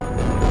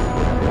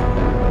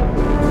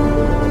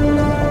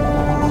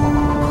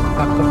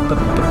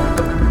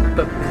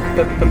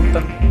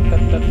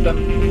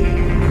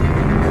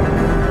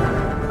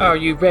Are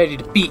you ready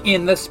to be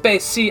in the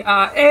space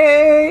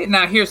CIA?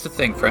 Now, here's the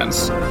thing,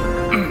 friends.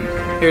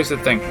 Here's the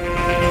thing.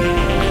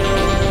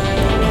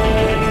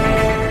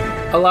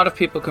 A lot of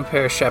people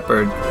compare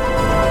Shepard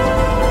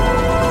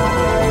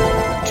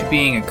to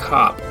being a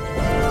cop.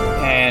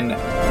 And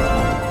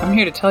I'm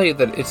here to tell you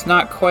that it's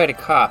not quite a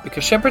cop,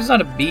 because Shepard's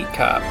not a beat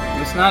cop.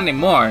 It's not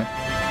anymore.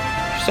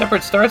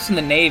 Shepard starts in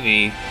the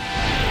Navy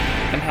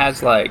and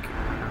has, like,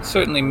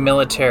 certainly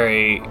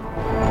military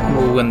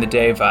will win the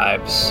day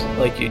vibes,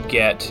 like you'd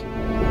get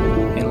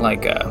in,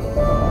 like,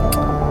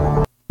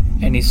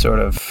 any sort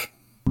of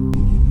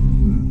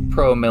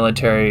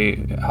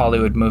pro-military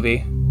Hollywood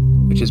movie,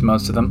 which is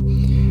most of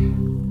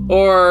them.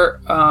 Or,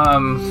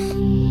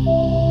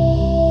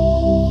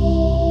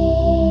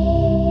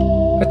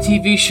 a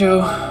TV show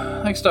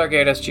like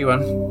Stargate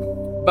SG-1.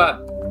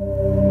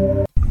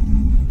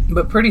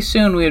 But pretty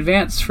soon we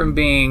advance from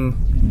being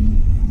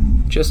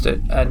just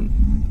an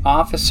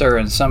officer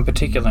in some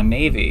particular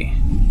navy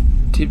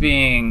to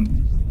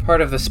being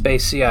part of the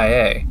space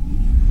CIA.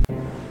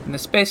 And the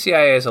space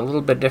CIA is a little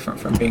bit different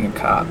from being a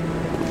cop,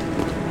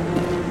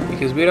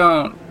 because we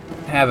don't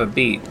have a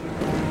beat.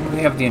 We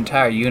have the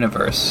entire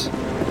universe.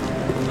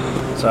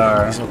 It's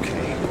our... He's okay.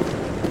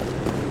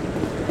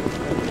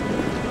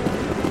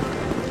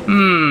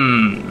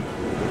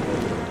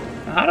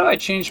 How do I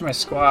change my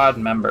squad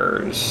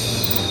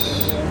members?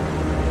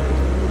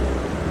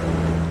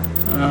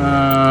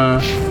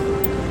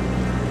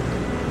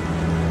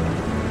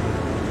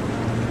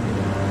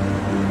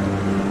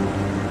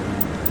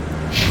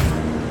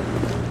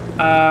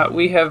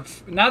 We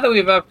have, now that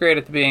we've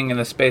upgraded to being in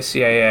the Space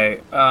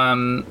CIA,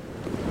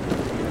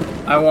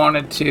 I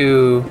wanted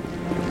to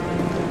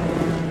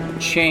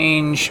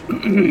change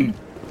who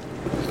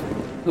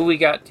we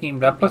got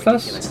teamed up with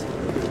us.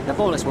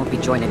 Navolis won't be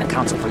joining the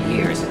council for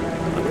years.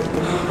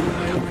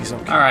 I hope he's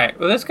okay. Alright,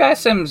 well, this guy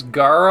seems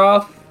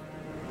Garoth.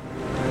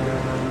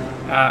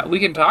 We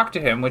can talk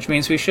to him, which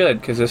means we should,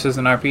 because this is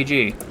an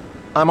RPG.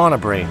 I'm on a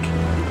break.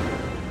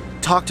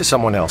 Talk to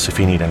someone else if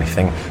you need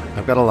anything.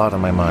 I've got a lot on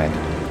my mind.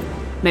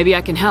 Maybe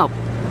I can help.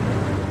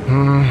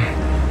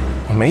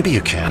 Well, maybe you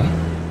can.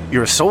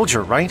 You're a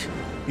soldier, right?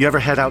 You ever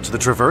head out to the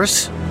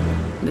Traverse?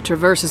 The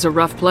Traverse is a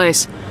rough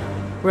place.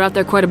 We're out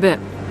there quite a bit.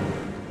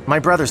 My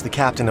brother's the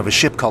captain of a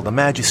ship called the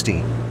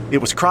Majesty. It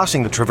was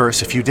crossing the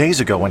Traverse a few days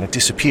ago when it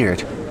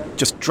disappeared.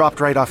 Just dropped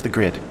right off the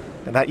grid.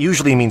 And that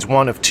usually means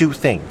one of two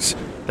things.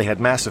 They had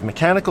massive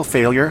mechanical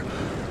failure,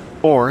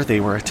 or they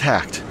were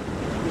attacked.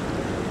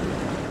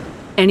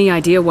 Any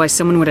idea why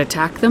someone would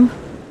attack them?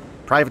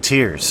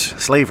 Privateers,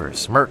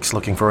 slavers, mercs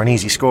looking for an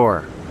easy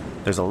score.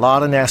 There's a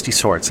lot of nasty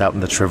sorts out in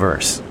the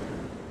Traverse.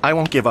 I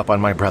won't give up on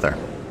my brother.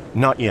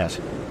 Not yet.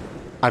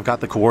 I've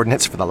got the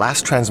coordinates for the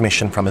last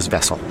transmission from his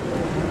vessel.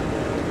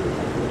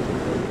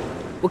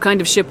 What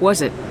kind of ship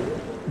was it?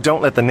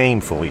 Don't let the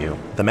name fool you.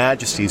 The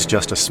Majesty's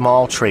just a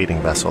small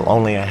trading vessel,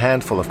 only a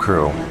handful of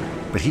crew.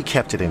 But he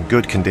kept it in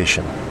good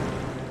condition.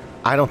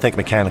 I don't think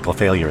mechanical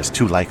failure is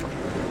too likely.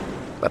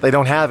 But they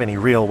don't have any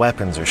real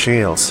weapons or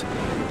shields.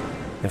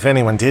 If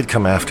anyone did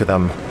come after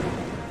them,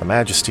 the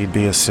Majesty'd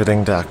be a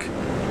sitting duck.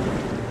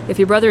 If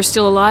your brother is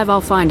still alive, I'll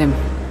find him.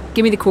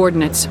 Give me the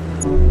coordinates.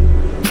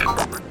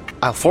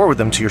 I'll forward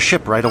them to your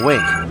ship right away.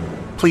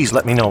 Please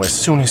let me know as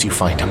soon as you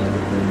find him.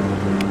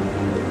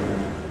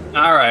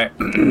 Alright.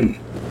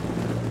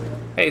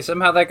 Hey,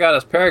 somehow that got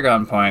us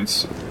Paragon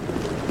points.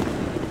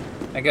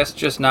 I guess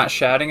just not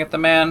shouting at the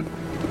man.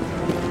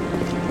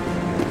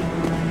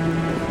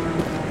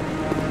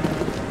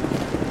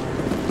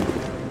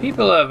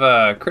 People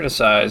have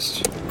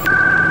criticized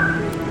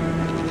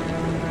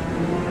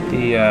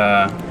the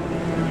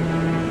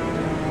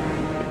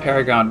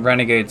Paragon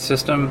Renegade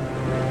system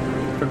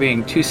for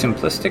being too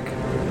simplistic.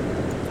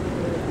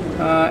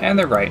 And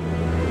they're right.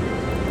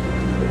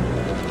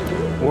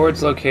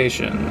 Ward's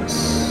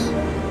locations.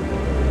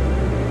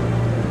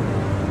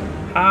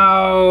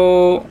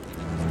 How... Oh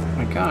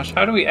my gosh,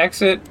 how do we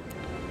exit?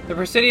 The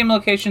Presidium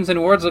locations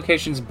and Ward's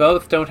locations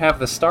both don't have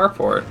the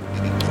starport.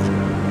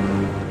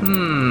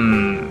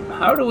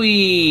 How do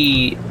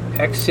we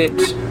exit?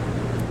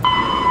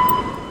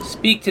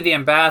 Speak to the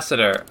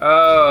ambassador.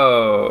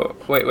 Oh,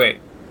 wait.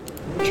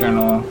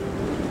 Journal.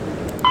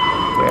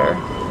 Where?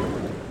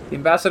 The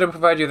ambassador will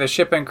provide you with a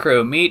ship and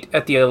crew. Meet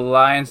at the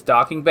Alliance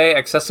docking bay,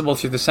 accessible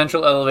through the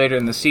central elevator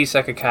in the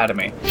CSEC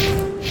Academy.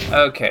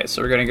 Okay,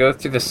 so we're gonna go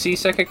through the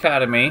CSEC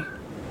Academy.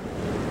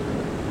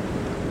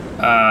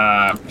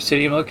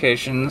 Presidium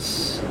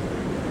locations.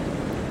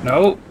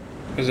 No.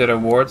 Is it a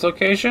Ward's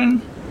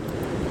location?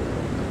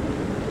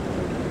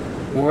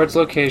 Ward's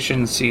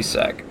location,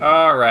 CSEC.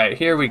 Alright,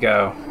 here we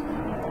go.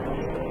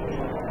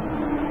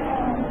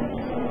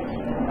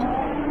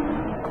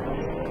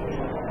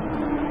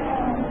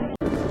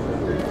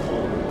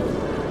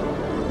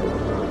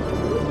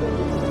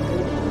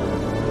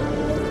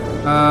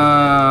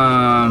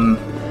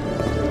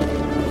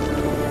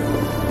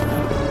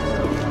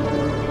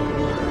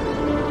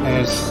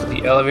 There's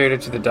the elevator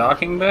to the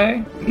docking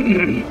bay.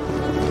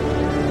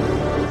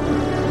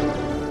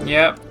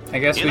 Yep, I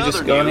guess we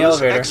just go in the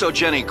news, elevator.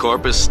 Exogeny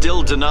Corp is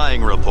still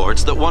denying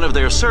reports that one of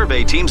their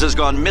survey teams has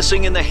gone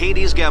missing in the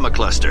Hades Gamma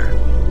Cluster.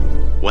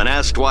 When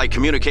asked why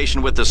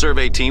communication with the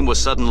survey team was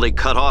suddenly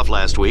cut off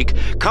last week,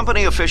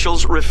 company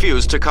officials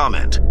refused to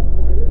comment.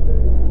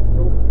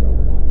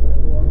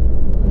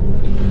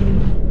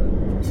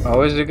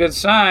 Always a good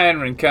sign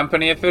when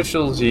company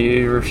officials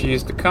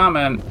refuse to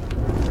comment.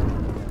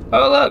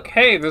 Oh look,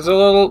 hey, there's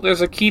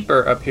a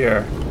keeper up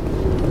here.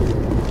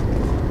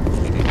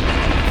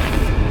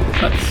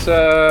 Let's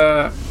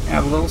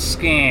have a little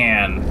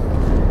scan.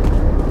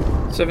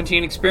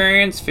 17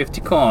 experience,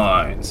 50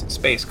 coins,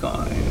 space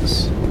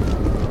coins.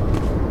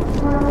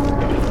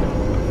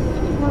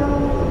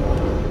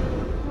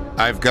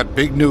 I've got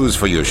big news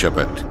for you,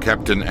 Shepard.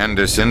 Captain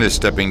Anderson is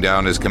stepping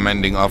down as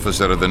commanding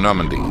officer of the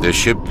Normandy. The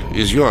ship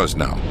is yours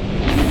now.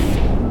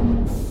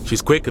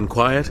 She's quick and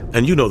quiet,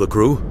 and you know the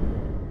crew.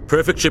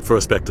 Perfect ship for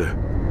a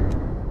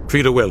Spectre.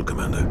 Treat her well,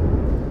 Commander.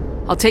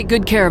 I'll take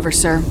good care of her,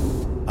 sir.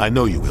 I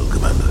know you will,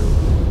 Commander.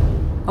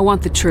 I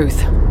want the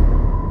truth.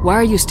 Why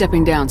are you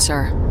stepping down,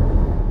 sir?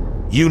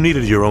 You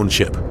needed your own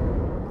ship.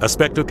 A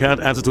Spectre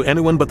can't answer to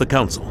anyone but the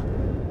Council.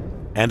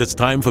 And it's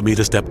time for me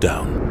to step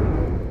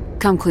down.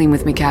 Come clean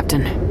with me,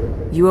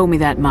 Captain. You owe me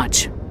that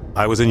much.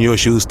 I was in your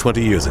shoes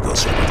 20 years ago,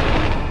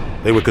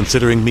 Shepard. They were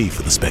considering me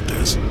for the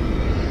Spectres.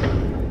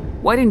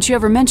 Why didn't you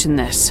ever mention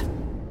this?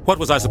 What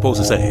was I supposed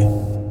to say?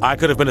 I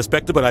could have been a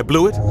Spectre, but I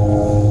blew it?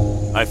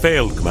 I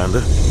failed,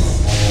 Commander.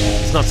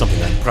 It's not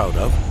something I'm proud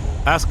of.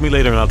 Ask me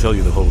later and I'll tell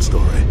you the whole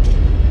story.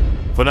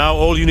 For now,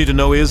 all you need to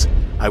know is,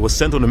 I was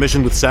sent on a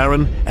mission with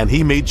Saren, and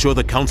he made sure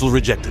the Council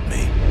rejected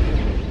me.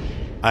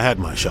 I had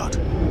my shot.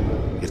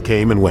 It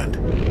came and went.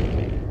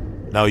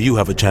 Now you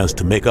have a chance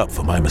to make up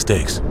for my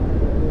mistakes.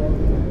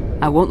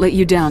 I won't let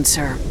you down,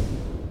 sir.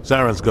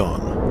 Saren's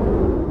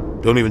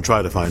gone. Don't even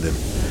try to find him.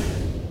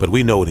 But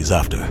we know what he's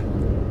after.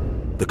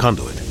 The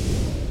conduit.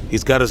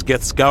 He's got his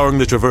Geth scouring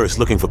the Traverse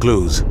looking for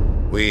clues.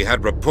 We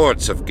had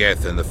reports of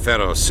Geth in the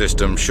Pharos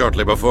system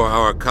shortly before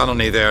our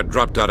colony there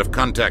dropped out of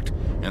contact,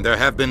 and there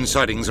have been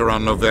sightings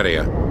around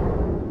Noveria.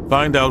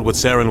 Find out what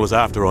Saren was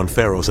after on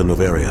Pharos and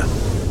Noveria.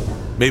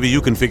 Maybe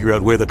you can figure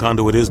out where the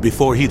conduit is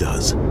before he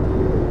does.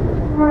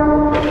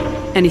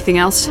 Anything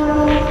else?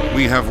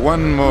 We have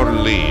one more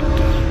lead.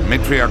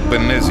 Matriarch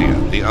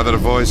Benezia, the other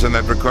voice in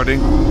that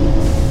recording.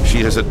 She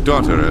has a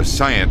daughter, a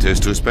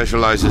scientist who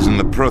specializes in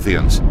the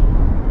Protheans.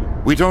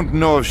 We don't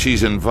know if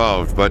she's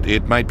involved, but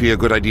it might be a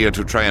good idea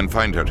to try and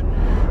find her.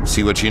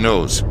 See what she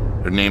knows.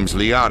 Her name's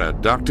Liara,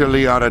 Dr.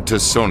 Liara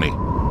Tassoni.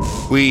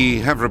 We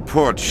have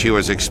reports she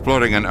was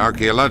exploring an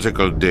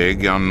archaeological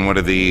dig on one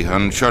of the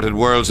uncharted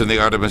worlds in the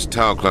Artemis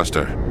Tau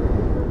cluster.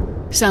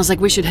 Sounds like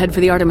we should head for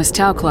the Artemis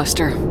Tau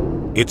cluster.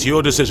 It's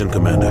your decision,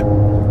 Commander.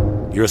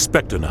 You're a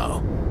Spectre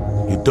now.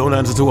 You don't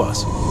answer to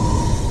us.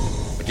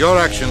 But your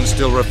actions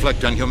still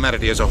reflect on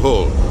humanity as a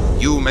whole.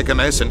 You make a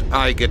mess and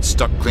I get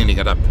stuck cleaning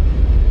it up.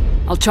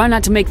 I'll try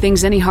not to make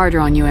things any harder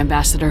on you,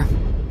 Ambassador.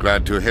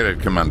 Glad to hear it,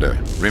 Commander.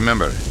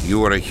 Remember, you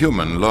were a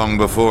human long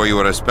before you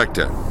were a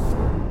Spectre.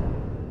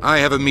 I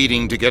have a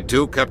meeting to get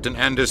to. Captain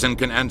Anderson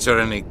can answer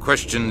any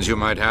questions you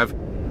might have.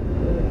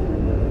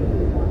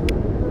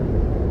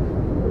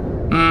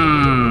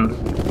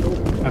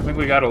 I think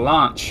we gotta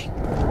launch.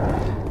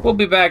 We'll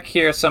be back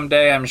here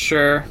someday, I'm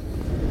sure.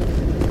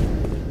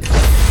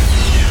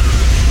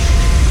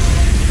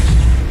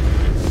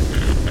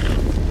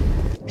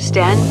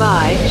 Stand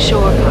by,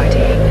 shore party.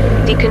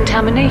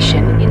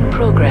 Decontamination in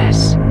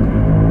progress.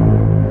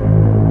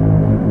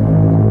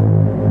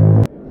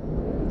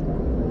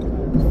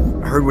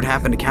 I heard what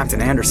happened to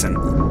Captain Anderson.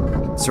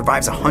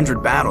 Survives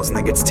 100 battles and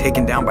then gets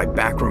taken down by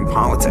backroom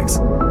politics.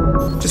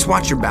 Just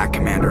watch your back,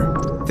 Commander.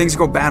 Things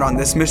go bad on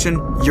this mission,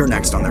 you're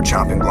next on their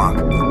chopping block.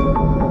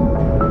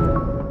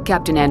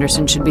 Captain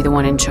Anderson should be the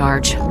one in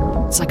charge.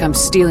 It's like I'm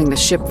stealing the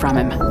ship from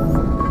him.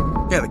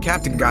 Yeah, the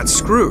captain got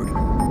screwed.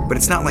 But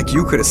it's not like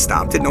you could have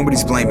stopped it.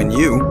 Nobody's blaming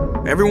you.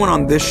 Everyone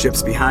on this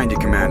ship's behind you,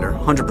 Commander.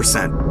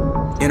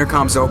 100%.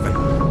 Intercom's open.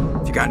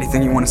 If you got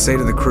anything you want to say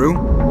to the crew,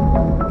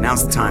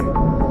 now's the time.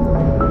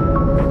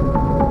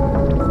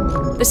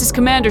 This is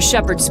Commander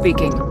Shepard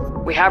speaking.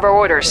 We have our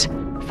orders.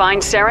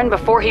 Find Saren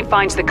before he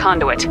finds the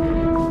conduit.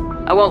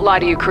 I won't lie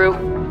to you, crew.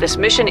 This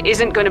mission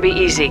isn't going to be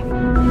easy.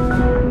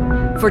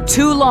 For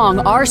too long,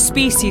 our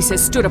species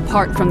has stood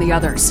apart from the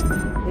others.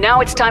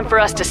 Now it's time for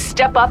us to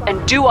step up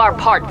and do our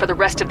part for the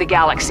rest of the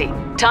galaxy.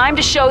 Time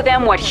to show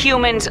them what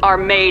humans are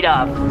made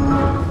of.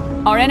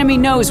 Our enemy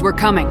knows we're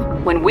coming.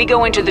 When we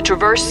go into the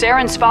Traverse,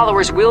 Saren's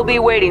followers will be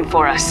waiting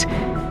for us.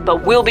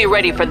 But we'll be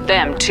ready for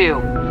them, too.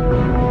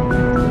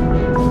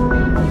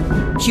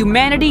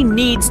 Humanity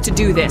needs to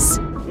do this.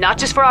 Not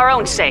just for our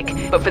own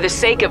sake, but for the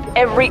sake of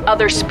every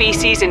other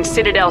species in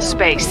Citadel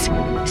space.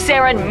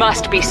 Saren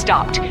must be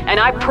stopped, and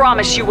I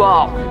promise you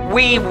all,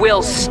 we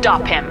will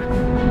stop him.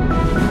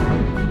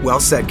 Well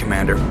said,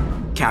 Commander.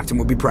 Captain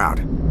will be proud.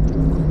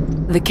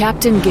 The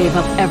captain gave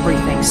up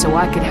everything so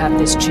I could have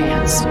this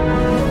chance.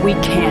 We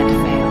can't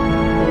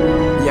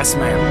fail. Yes,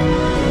 ma'am.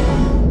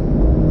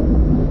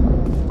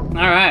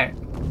 Alright.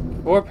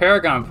 4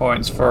 Paragon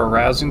points for a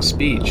rousing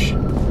speech.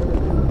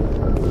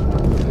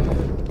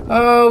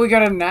 Oh, we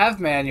got a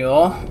nav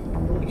manual.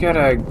 We got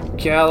a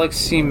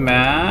galaxy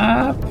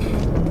map.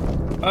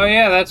 Oh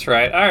yeah, that's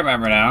right. I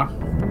remember now.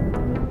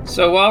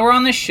 So while we're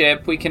on the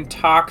ship, we can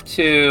talk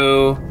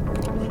to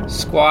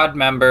squad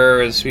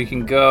members. We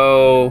can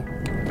go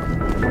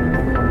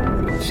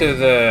to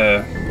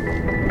the...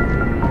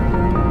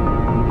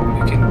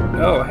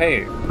 Oh,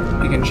 hey.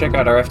 We can check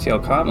out our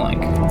FTL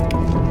comlink.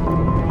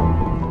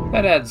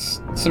 That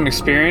adds some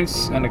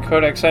experience and a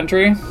codex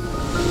entry.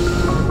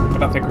 I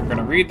don't think we're going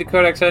to read the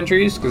codex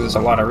entries because it's a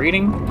lot of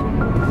reading.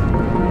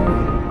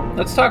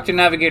 Let's talk to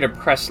Navigator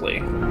Presley.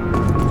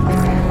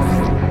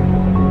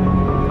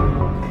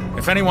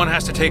 If anyone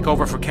has to take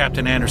over for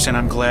Captain Anderson,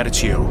 I'm glad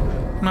it's you.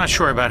 I'm not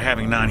sure about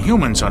having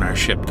non-humans on our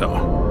ship,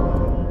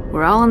 though.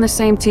 We're all on the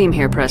same team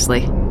here,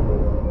 Presley.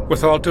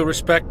 With all due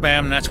respect,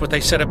 ma'am, that's what they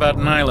said about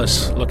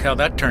Nihilus. Look how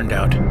that turned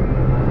out.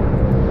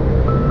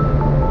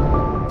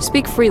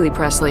 Speak freely,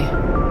 Presley.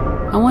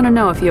 I want to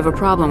know if you have a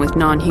problem with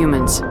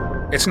non-humans.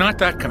 It's not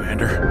that,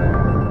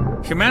 Commander.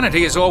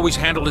 Humanity has always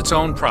handled its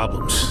own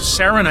problems.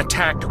 Saren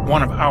attacked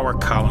one of our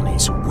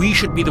colonies. We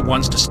should be the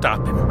ones to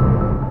stop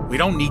him. We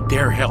don't need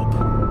their help.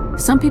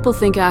 Some people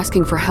think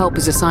asking for help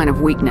is a sign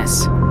of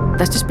weakness.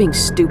 That's just being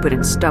stupid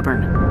and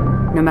stubborn.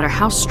 No matter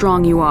how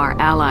strong you are,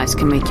 allies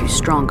can make you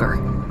stronger.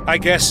 I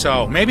guess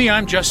so. Maybe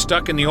I'm just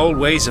stuck in the old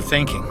ways of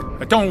thinking.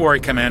 But don't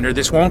worry, Commander.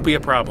 This won't be a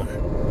problem.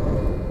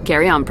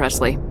 Carry on,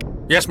 Presley.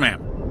 Yes, ma'am.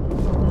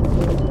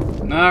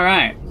 All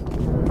right.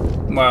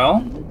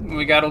 Well,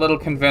 we got a little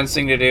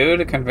convincing to do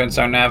to convince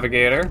our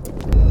navigator.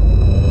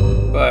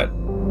 But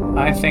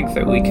I think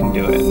that we can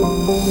do it.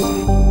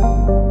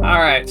 All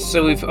right,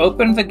 so we've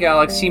opened the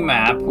galaxy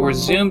map. We're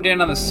zoomed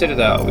in on the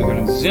Citadel. We're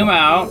going to zoom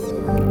out.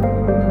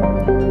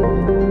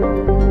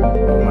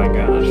 Oh my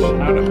gosh.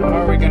 How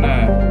are we going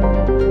to...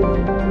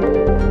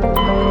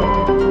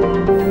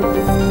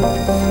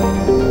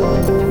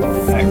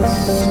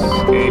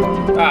 Escape.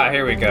 Ah,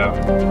 here we go.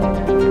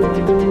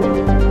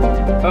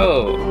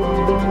 Oh.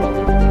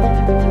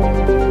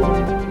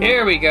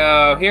 Here we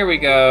go. Here we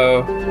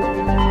go.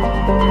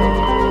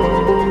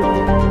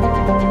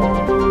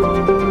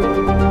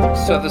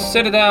 So the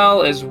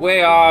Citadel is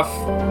way off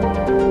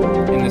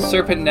in the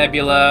Serpent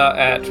Nebula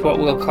at what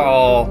we'll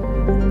call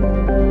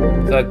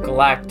the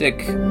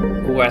galactic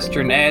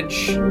western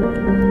edge.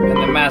 And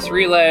the mass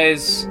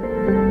relays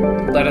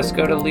let us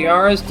go to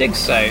Liara's dig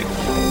site.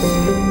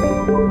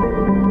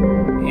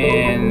 Oh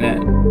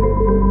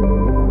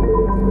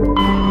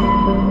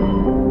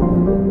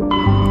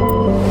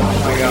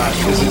my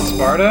gosh, is it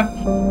Sparta?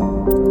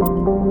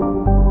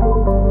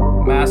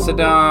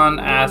 Macedon,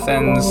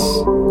 Athens,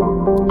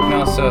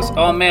 Knossos.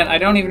 Oh man, I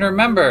don't even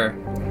remember.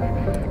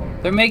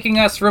 They're making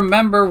us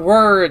remember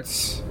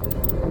words.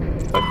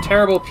 What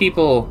terrible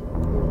people.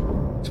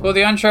 Explore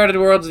the uncharted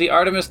worlds of the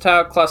Artemis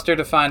Tau cluster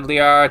to find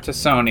Liara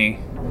Tassoni.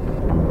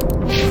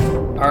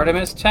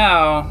 Artemis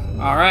Tau,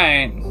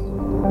 alright.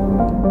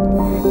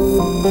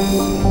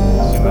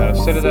 Zoom out of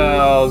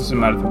Citadel,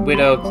 zoom out of the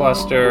Widow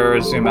cluster,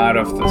 zoom out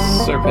of the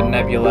Serpent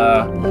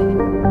Nebula.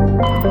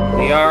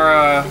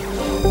 Liara.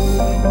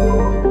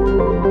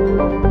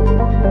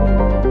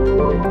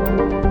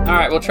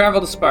 Alright, we'll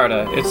travel to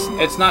Sparta.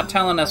 It's not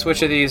telling us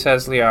which of these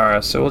has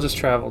Liara, so we'll just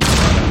travel to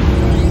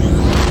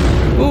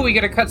Sparta. Ooh, we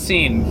get a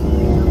cutscene.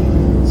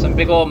 Some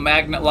big old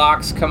magnet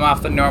locks come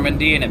off the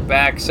Normandy and it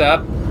backs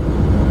up.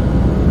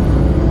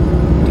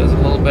 Does a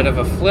little bit of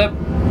a flip.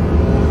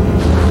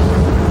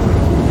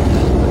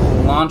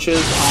 Launches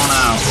on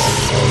out.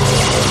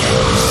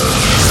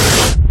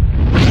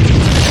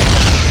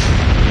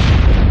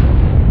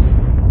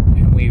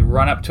 And we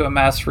run up to a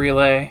mass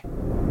relay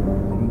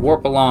and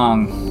warp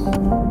along.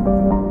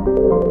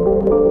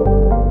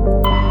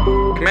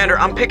 Commander,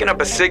 I'm picking up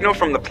a signal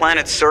from the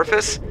planet's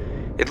surface.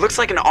 It looks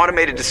like an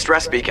automated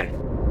distress beacon.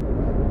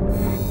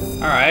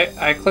 Alright,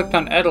 I clicked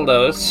on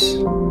Edelos.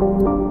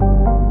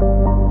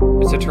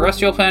 It's a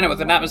terrestrial planet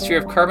with an atmosphere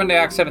of carbon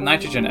dioxide and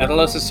nitrogen.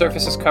 Edelos'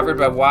 surface is covered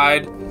by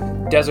wide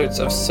deserts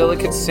of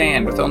silicate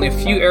sand with only a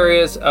few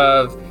areas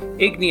of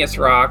igneous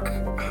rock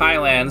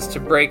highlands to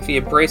break the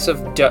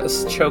abrasive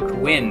dust-choked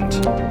wind.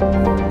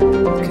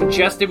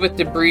 Congested with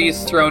debris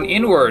thrown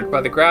inward by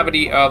the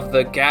gravity of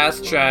the gas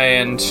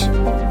giant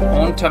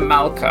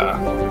Ontamalka.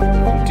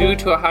 Due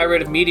to a high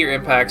rate of meteor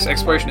impacts,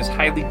 exploration is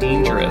highly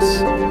dangerous.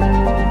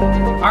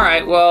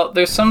 Alright, well,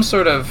 there's some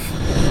sort of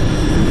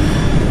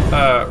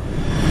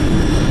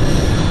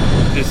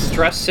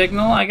distress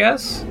signal, I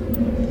guess.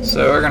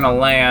 So we're gonna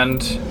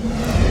land.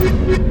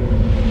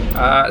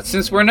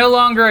 Since we're no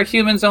longer a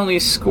humans-only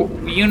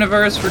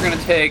universe, we're gonna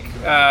take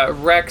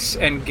Rex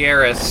and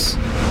Garrus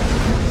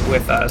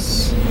with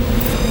us.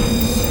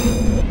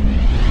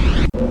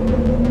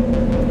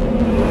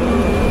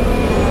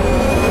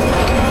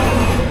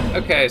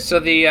 Okay, so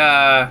the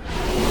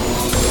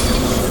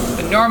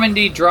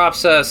Normandy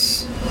drops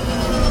us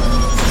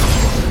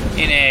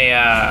in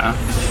a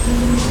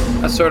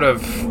sort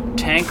of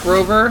tank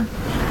rover.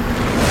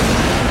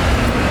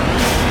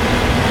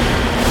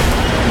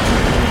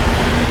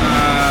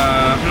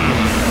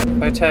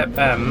 tap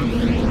M.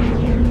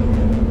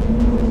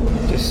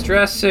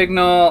 Distress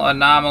signal,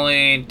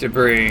 anomaly,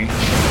 debris.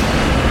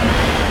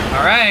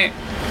 Alright.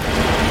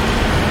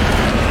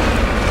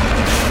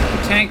 The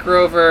tank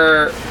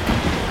rover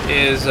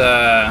is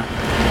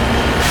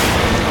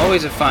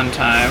always a fun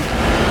time.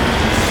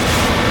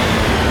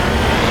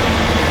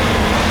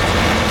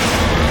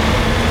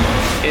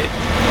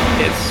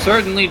 It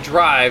certainly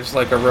drives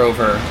like a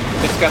rover.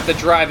 It's got the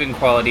driving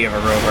quality of a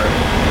rover.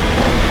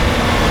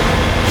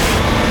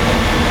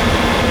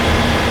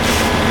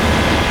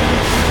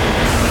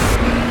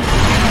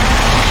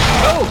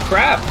 Oh,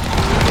 crap!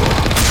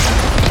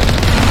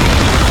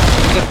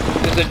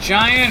 There's a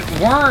giant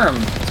worm.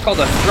 It's called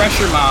a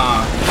thresher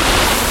maw.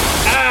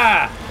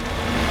 Ah!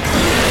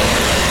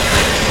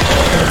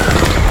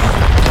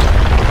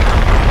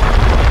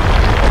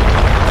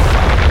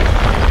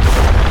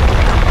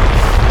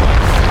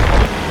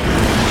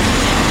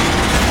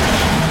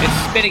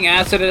 Spitting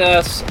acid at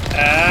us.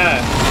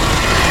 Ah.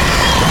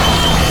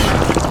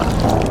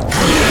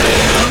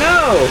 Oh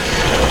no!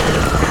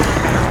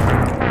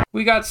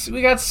 We got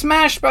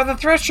smashed by the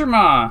thresher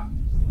maw.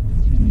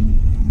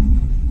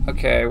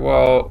 Okay,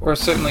 well, we're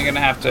certainly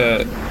gonna have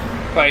to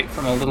fight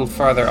from a little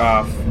farther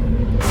off.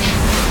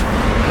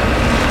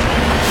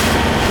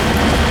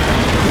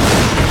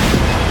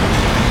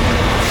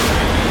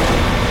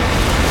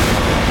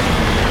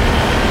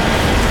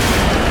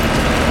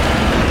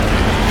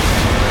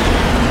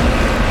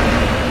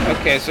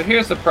 Okay, so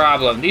here's the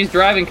problem. These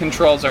driving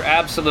controls are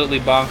absolutely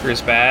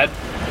bonkers bad.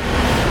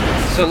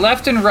 So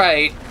left and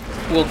right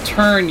will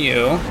turn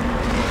you,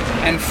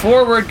 and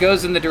forward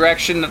goes in the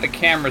direction that the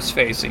camera's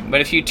facing.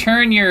 But if you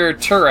turn your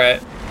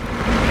turret...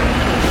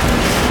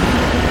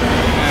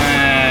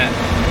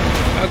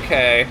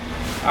 okay.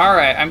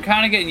 Alright, I'm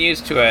kind of getting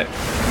used to it.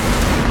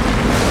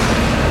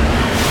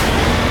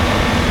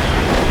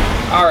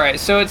 Alright,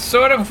 so it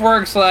sort of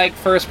works like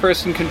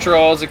first-person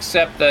controls,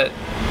 except that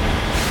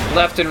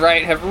left and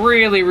right have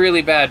really,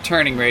 really bad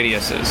turning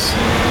radiuses.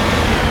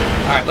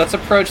 Alright, let's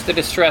approach the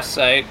distress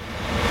site.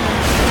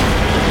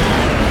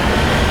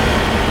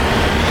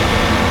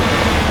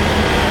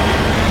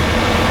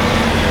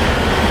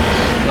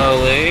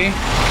 Slowly.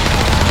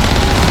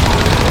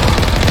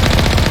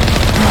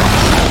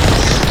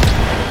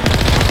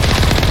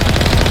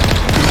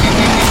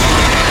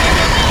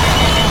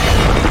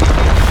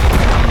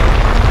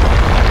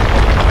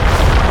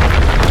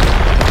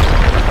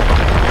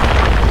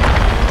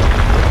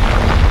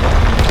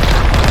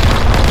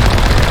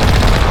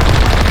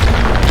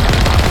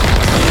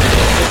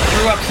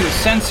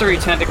 Sensory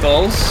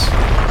tentacles.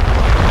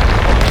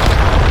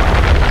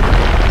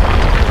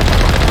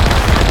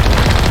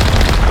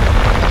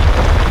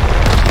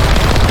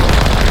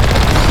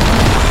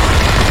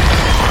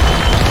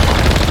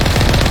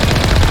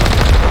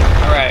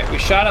 Alright, we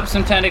shot up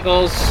some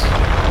tentacles.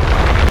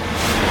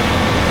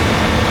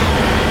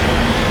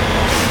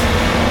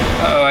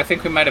 Uh-oh, I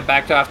think we might have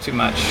backed off too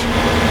much.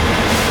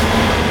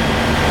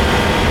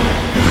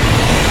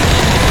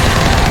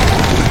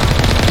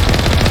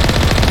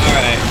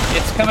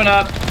 It's coming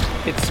up.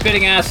 It's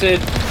spitting acid.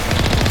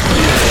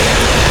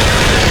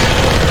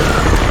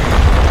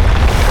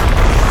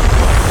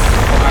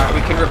 Alright,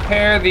 we can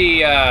repair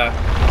the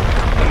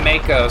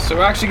Mako, so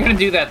we're actually going to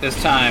do that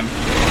this time.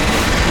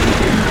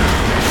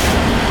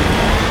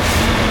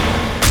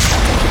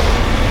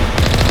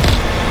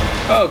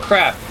 Oh,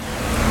 crap.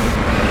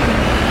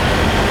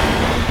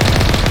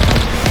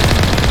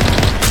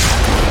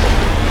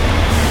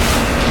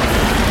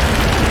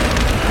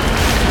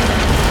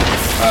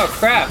 Oh,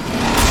 crap.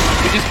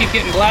 We just keep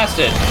getting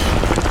blasted.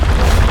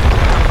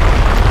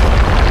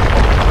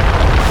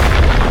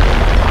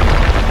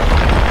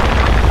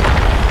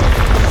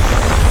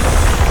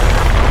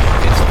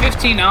 It's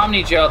 15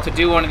 Omnigel to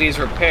do one of these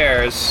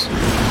repairs.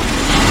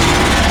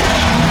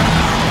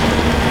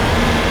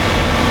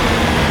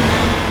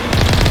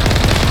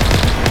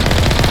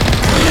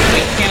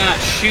 We cannot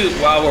shoot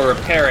while we're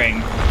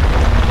repairing.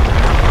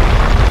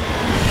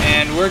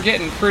 And we're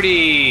getting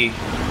pretty...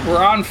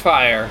 we're on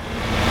fire.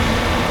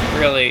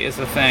 Really is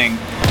the thing.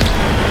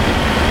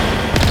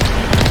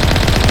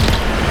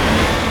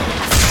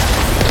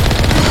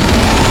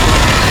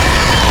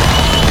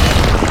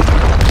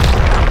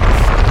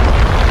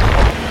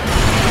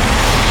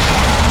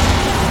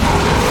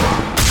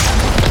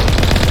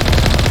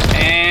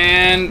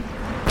 And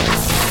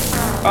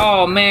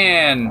oh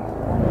man,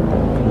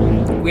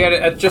 we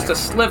had just a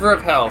sliver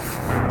of health.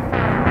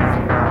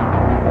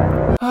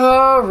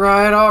 All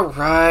right,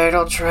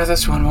 I'll try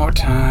this one more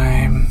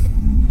time.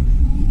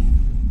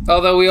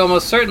 Although we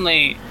almost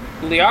certainly...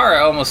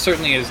 Liara almost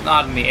certainly is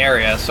not in the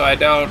area, so I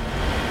don't...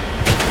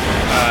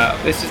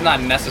 this is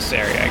not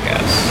necessary, I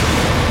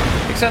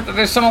guess. Except that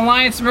there's some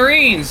Alliance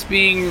Marines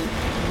being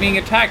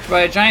attacked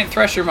by a giant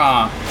thresher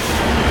maw.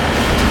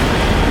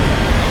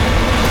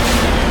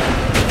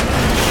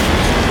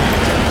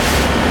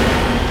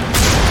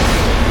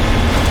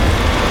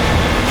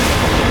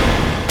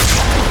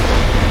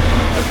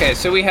 Okay,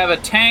 so we have a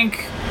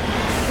tank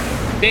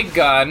big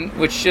gun,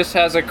 which just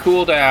has a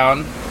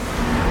cooldown.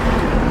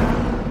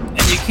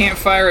 can't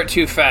fire it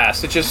too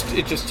fast. It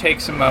just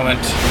takes a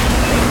moment to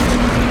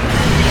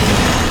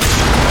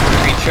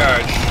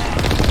recharge.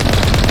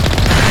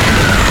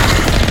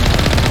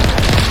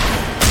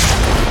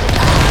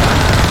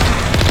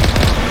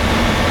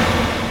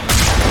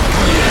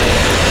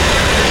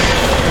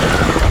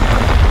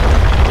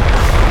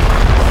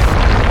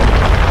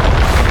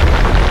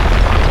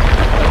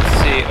 Let's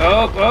see.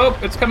 Oh,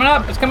 it's coming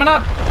up. It's coming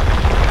up.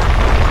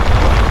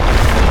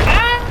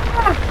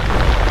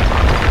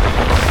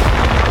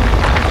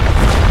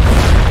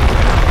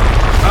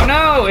 Oh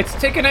no, it's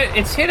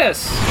hit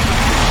us.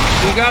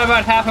 We got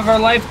about half of our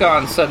life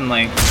gone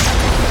suddenly.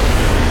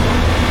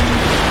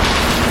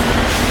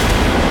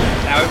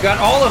 Now we've got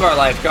all of our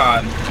life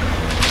gone.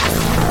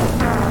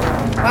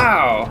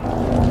 Wow.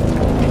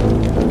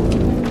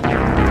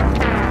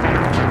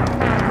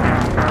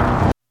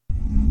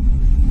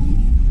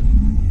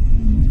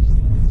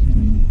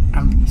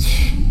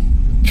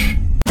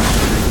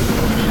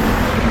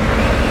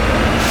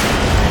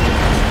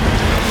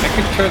 I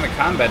could turn the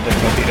combat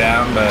difficulty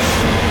down, but...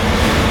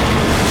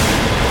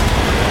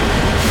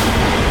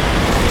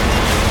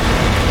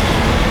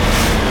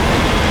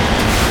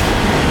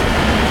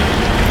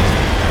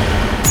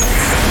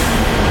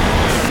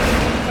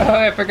 Oh,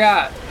 I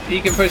forgot.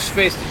 You can push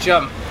space to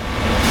jump.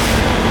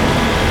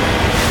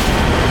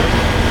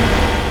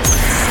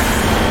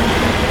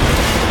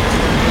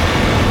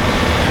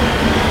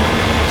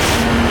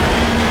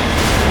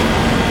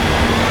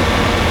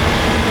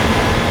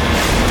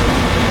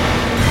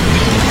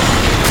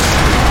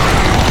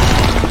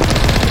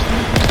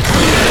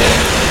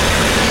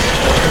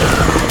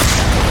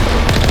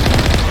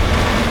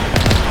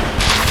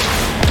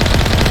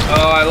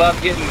 Oh, I love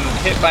getting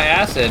hit by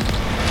acid.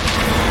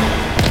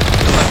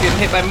 Getting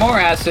hit by more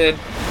acid.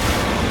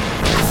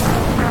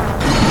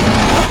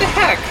 What the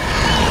heck?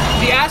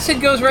 The acid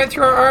goes right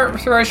through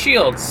our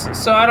shields,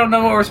 so I don't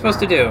know what we're supposed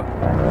to do.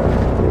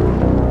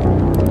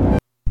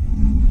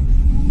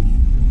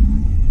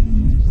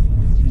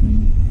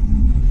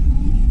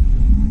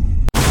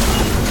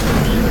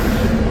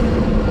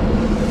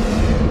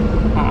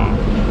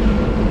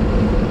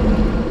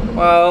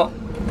 Well,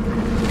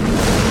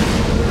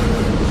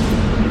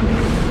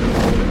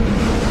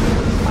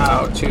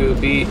 how to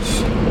beat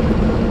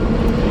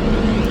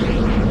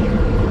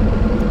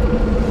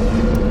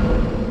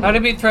How to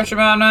beat Thresher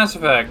Mountain Mass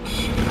Effect.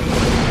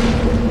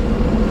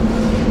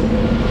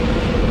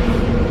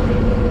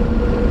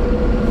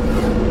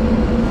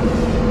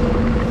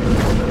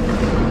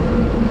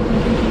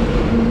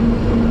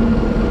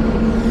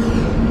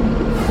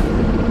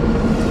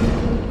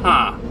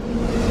 Huh.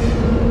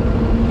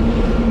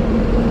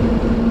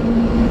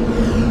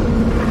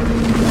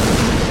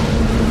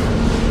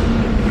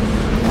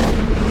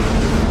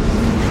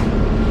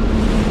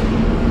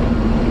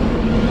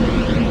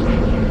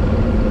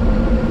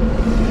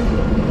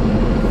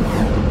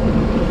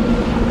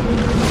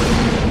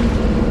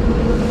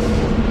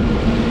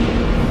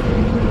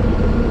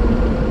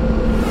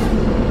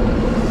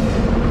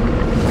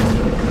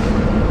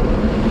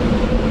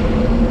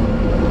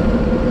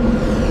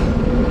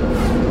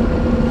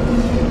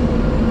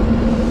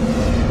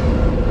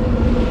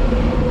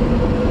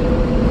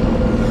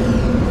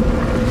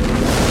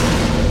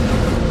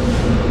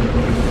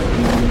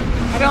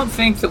 I don't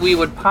think that we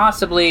would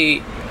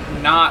possibly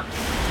not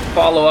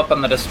follow up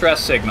on the distress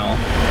signal.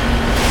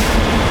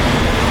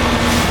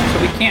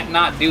 So we can't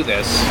not do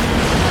this.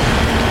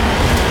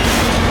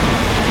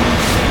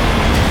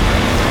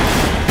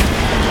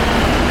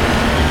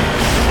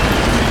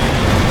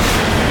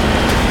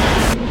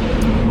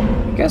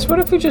 I guess what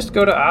if we just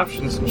go to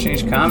options and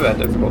change combat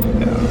difficulty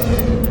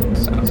down?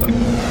 Sounds like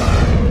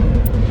fun.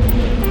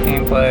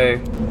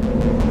 Gameplay.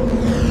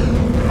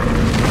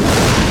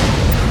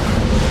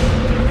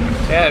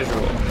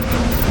 Casual.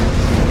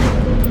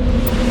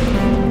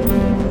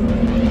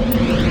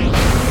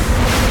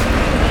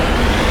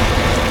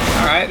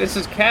 Alright, this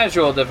is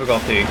casual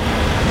difficulty.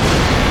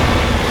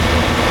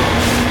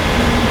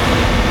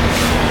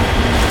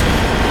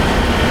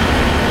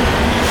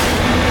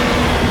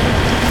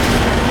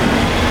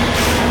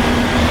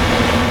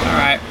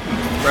 Alright,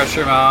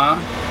 Thresher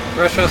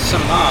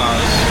some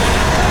Maws.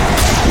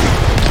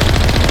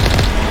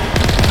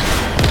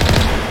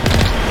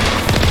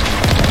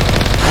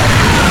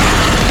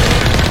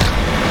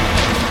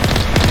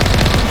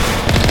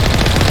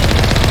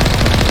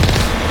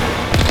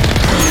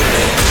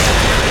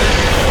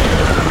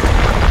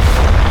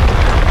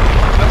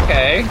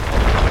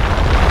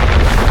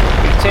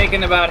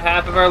 Taken about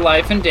half of our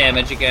life and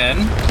damage again,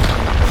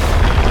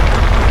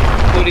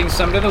 including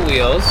some to the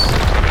wheels.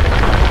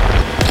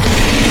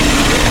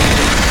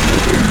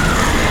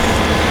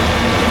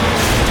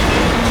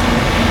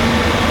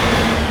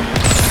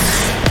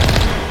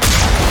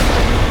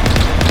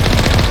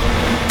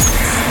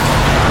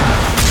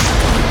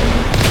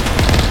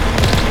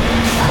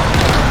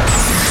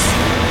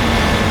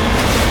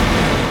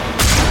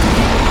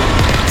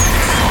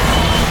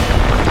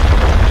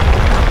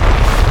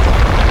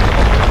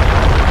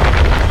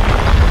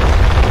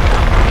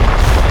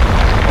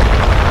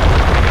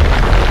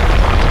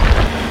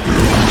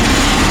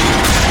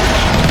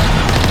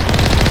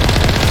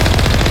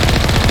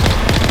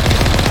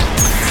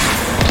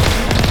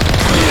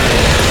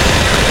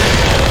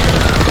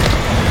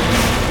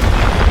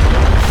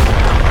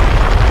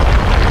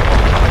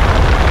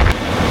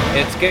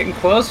 getting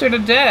closer to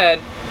dead.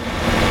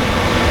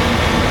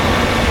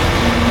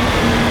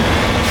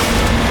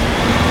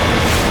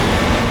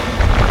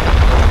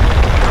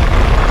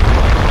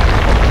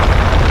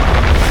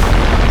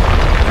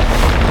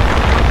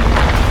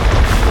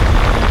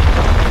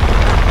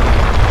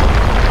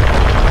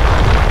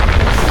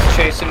 It's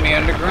chasing me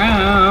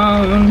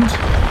underground.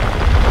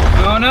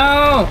 Oh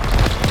no!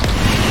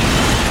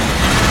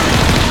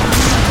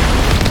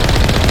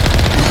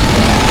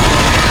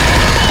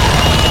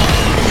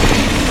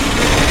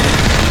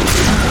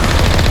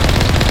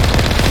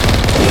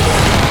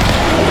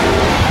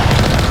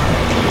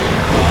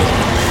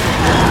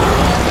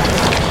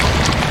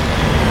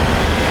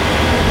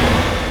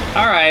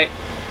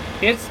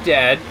 It's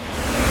dead.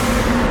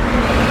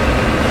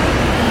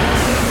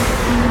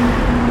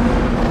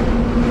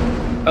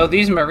 Oh,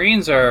 these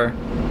Marines are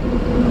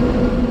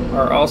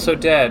also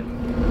dead.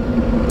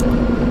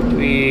 Do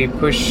we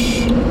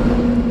push?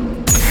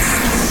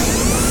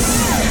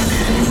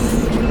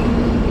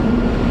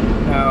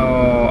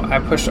 No, I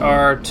push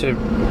R to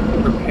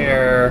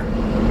repair.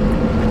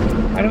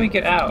 How do we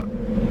get out?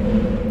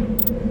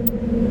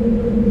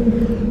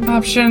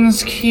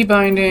 Options, key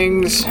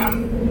bindings.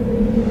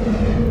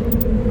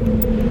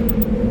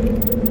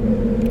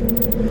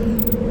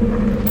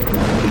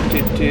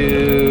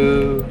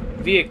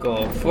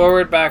 Vehicle.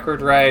 Forward,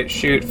 backward, right,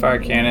 shoot, fire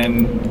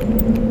cannon.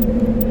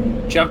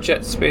 Jump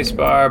jet,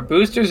 spacebar.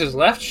 Boosters is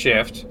left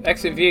shift.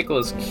 Exit vehicle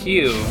is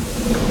Q.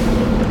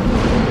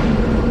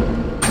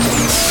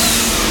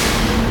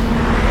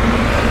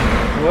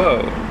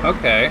 Whoa,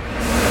 okay.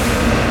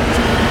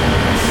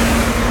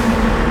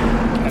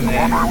 And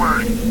then...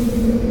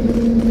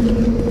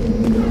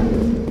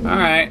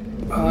 Alright,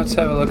 well, let's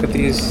have a look at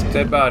these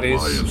dead bodies.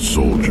 Mayan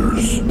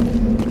soldiers.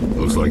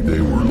 Looks like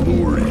they were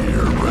lured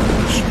here by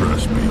the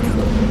distress beacon.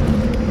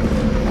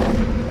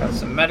 Got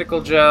some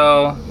medical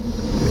gel.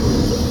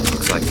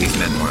 Looks like these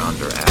men were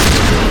under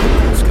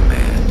Admiral's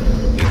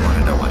command. You want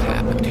to know what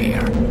happened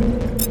here?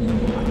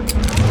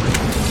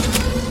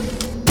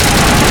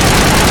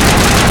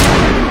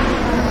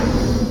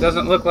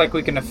 Doesn't look like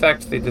we can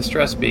affect the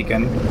distress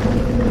beacon.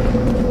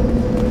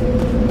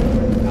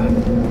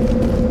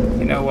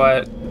 You know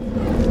what?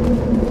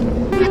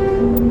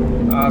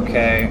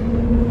 Okay.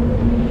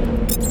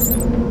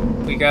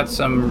 We got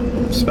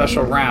some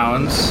special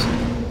rounds.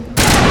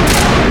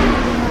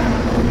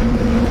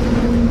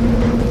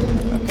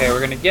 Okay, we're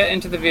gonna get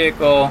into the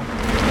vehicle.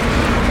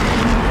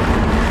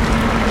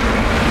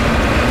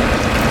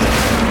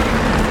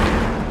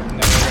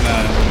 And then we're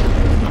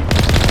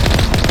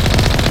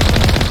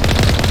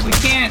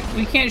gonna...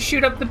 We can't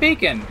shoot up the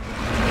beacon.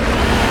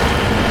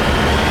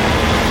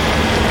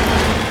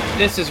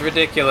 This is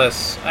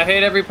ridiculous. I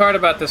hate every part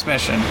about this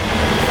mission.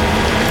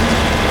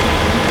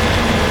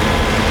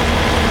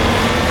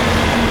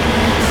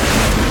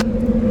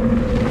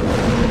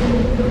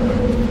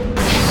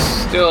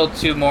 Still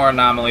two more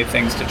anomaly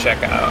things to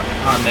check out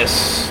on this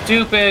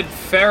stupid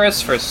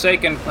Ferris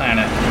Forsaken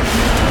planet.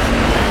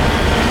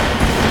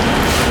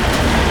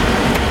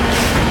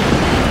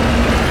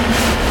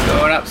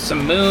 Going up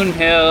some moon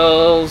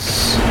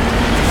hills.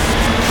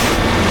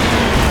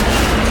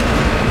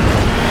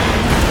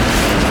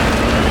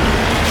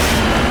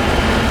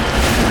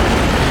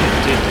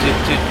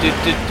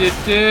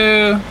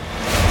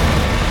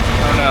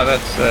 Oh no,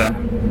 that's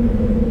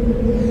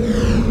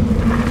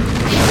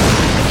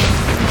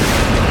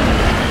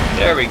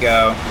There we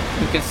go.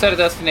 We can set a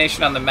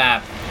destination on the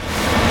map,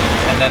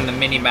 and then the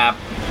mini-map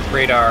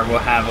radar will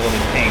have a little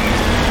ping.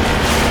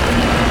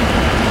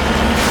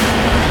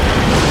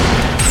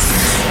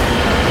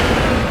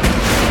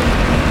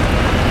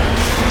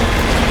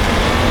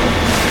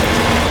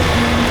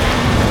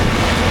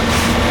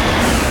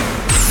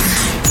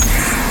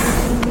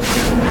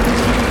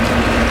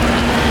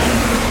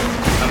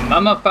 A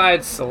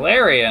mummified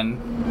Solarian?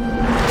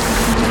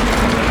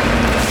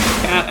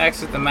 Cannot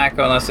exit the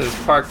Mako unless it is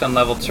parked on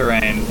level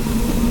terrain.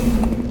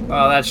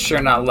 Well, that's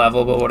sure not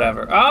level, but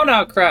whatever. Oh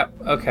no, crap.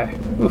 Okay.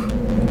 Oof.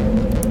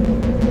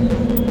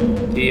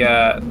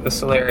 The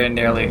Solarian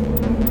nearly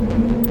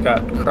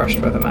got crushed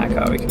by the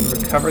Mako. We can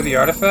recover the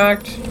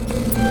artifact.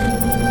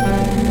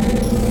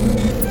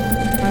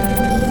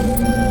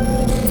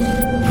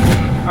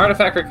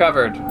 Artifact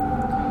recovered.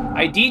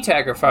 ID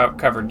tag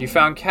recovered. You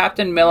found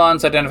Captain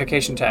Milon's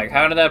identification tag.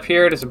 How did that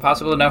appear? It is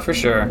impossible to know for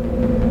sure.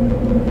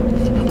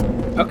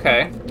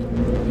 Okay.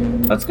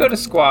 Let's go to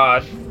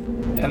squad,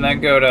 and then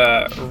go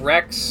to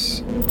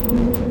Rex.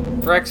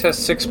 Rex has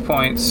 6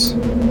 points,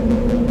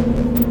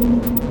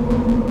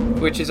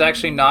 which is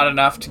actually not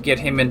enough to get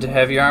him into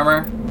heavy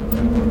armor.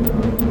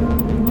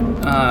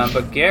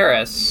 But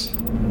Garrus...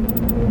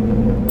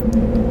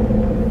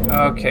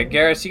 Okay,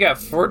 Garrus, you got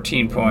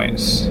 14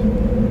 points.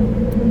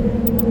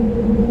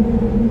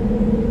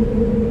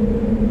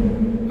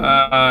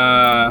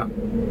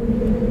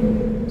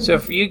 So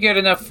if you get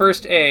enough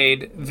first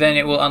aid, then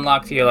it will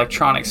unlock the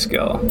electronic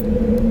skill.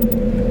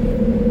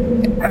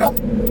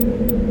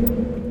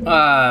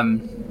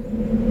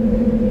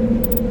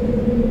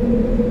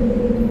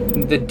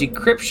 The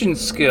decryption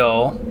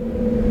skill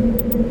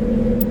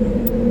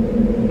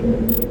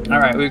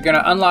Alright, we're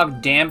gonna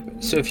unlock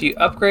damp. So if you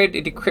upgrade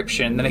to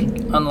decryption, then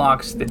it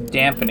unlocks the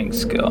dampening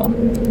skill.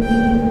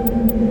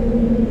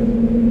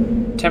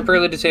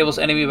 Temporarily disables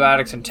enemy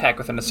biotics and tech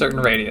within a certain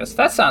radius.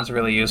 That sounds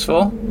really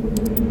useful.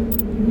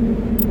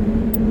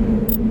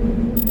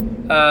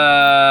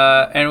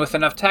 And with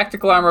enough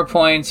tactical armor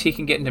points, he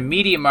can get into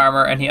medium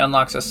armor, and he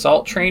unlocks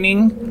assault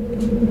training,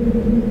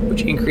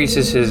 which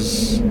increases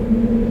his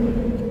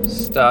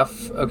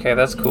stuff. Okay,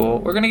 that's cool.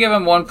 We're gonna give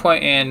him 1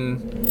 point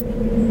in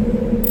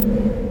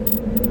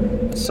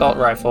assault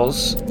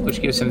rifles,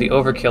 which gives him the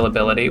overkill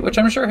ability, which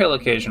I'm sure he'll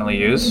occasionally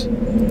use.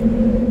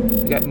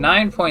 We got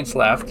 9 points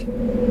left.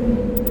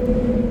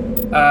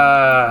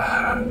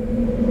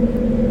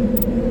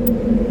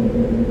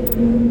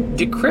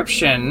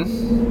 Decryption.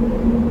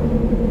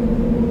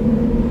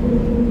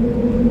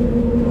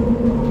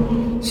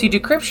 See,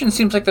 decryption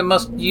seems like the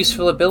most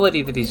useful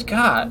ability that he's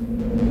got.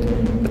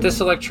 But this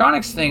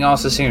electronics thing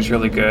also seems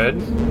really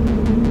good.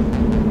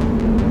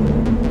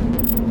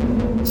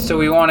 So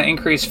we want to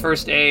increase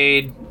first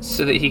aid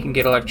so that he can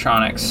get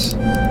electronics.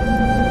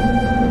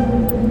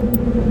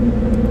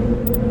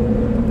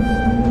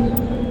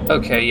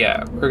 Okay,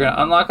 yeah. We're going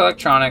to unlock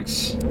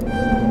electronics.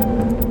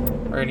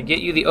 We're going to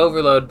get you the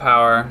overload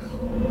power.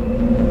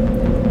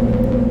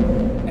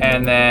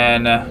 And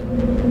then...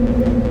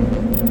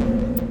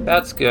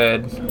 that's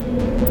good.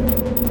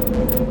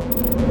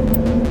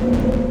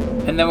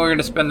 And then we're going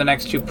to spend the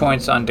next 2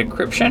 points on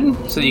decryption,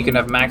 so that you can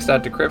have maxed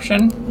out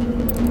decryption.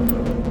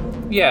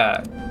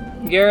 Yeah.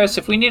 Garrus,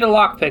 if we need a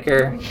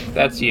lockpicker,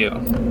 that's you.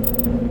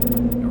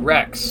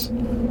 Rex.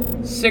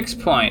 6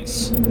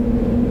 points.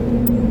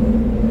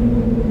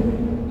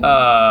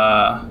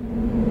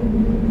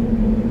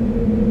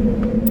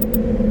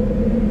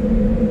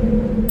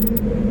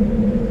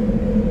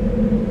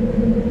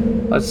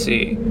 Let's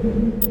see.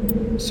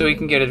 So we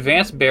can get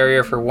advanced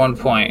barrier for 1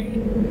 point.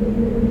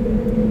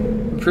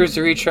 Improves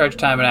the recharge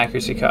time and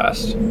accuracy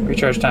cost.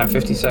 Recharge time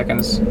 50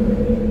 seconds.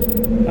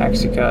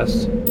 Accuracy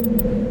cost.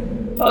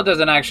 Well, it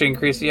doesn't actually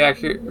increase the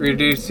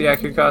reduce the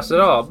accuracy cost at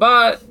all,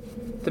 but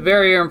the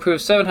barrier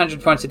improves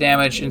 700 points of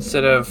damage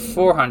instead of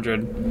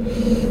 400.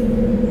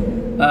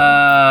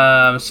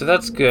 So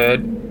that's good.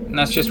 And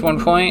that's just 1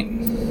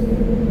 point.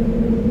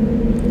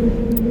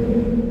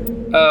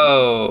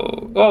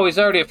 Oh, he's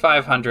already at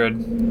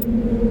 500.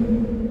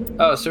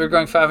 Oh, so we're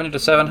going 500 to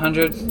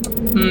 700?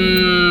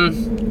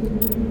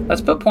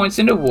 Let's put points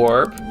into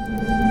warp.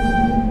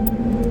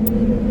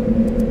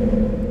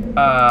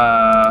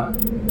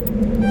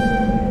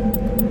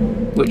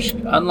 Which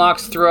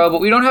unlocks throw, but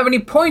we don't have any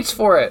points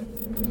for it.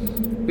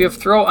 We have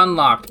throw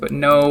unlocked, but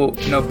no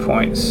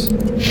points.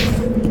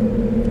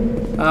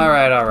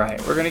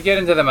 Alright. We're gonna get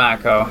into the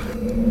Mako.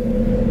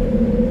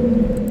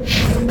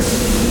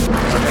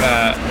 We're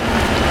gonna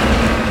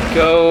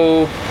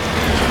go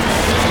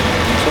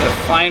to the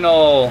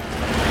final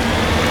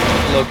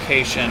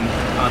location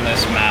on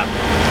this map.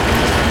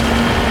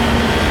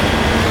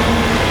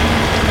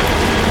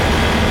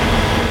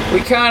 We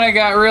kind of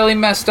got really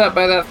messed up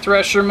by that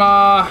Thresher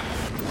Maw.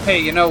 Hey,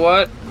 you know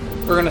what?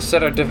 We're gonna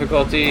set our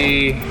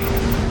difficulty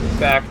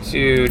back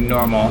to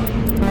normal.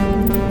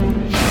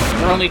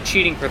 We're only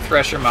cheating for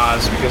Thresher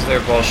Maws because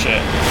they're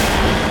bullshit.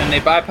 And they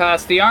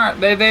bypass the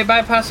they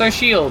bypass our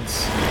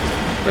shields.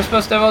 We're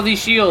supposed to have all these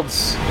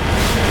shields.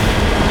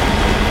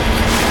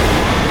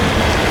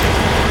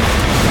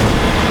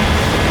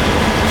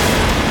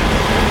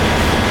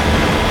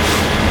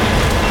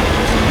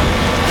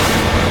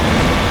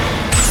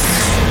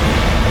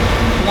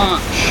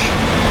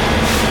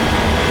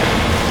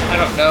 I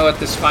don't know what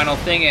this final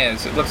thing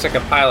is. It looks like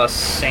a pile of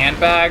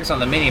sandbags on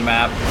the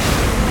mini-map.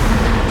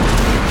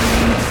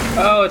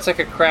 Oh, it's like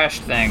a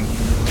crashed thing.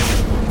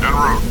 En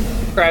route.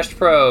 Crashed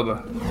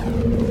probe.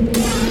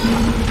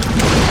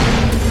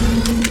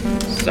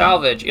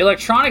 Salvage.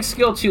 Electronic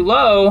skill too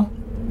low.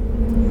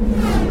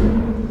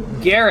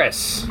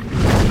 Garrus.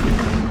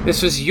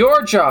 This was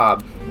your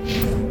job.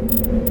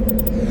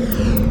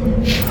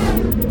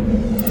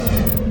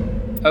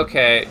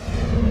 Okay.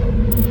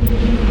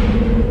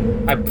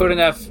 I put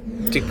enough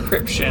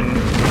decryption.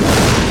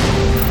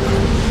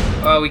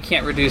 Oh, we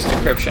can't reduce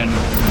decryption.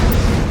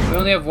 We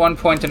only have 1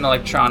 point in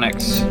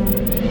electronics.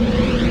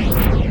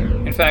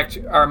 In fact,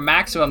 our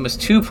maximum is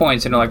 2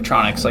 points in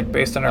electronics, like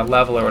based on our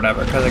level or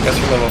whatever, because I guess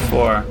we're level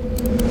 4.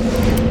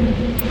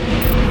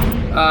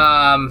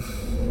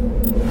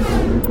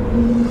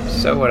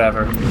 So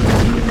whatever.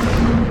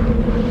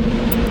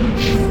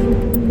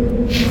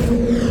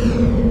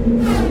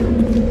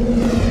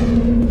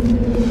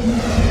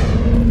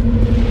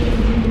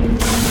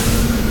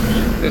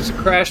 There's a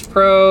crashed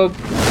probe.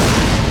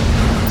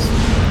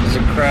 There's a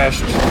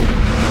crashed...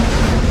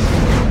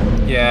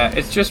 Yeah,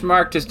 it's just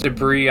marked as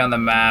debris on the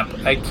map.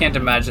 I can't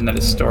imagine that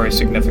its story is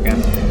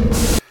significant.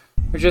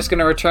 We're just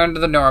gonna return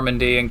to the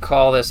Normandy and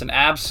call this an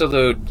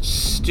absolute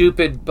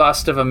stupid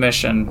bust of a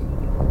mission.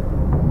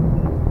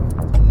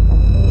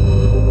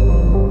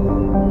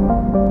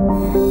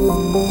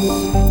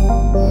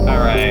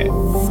 Alright.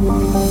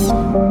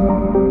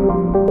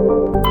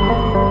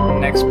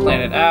 Next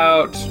planet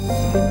out.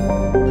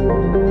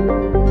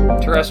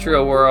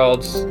 Terrestrial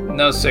worlds,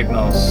 no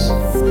signals.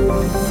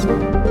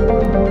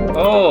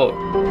 Oh,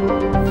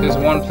 there's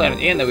one planet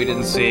in that we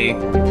didn't see.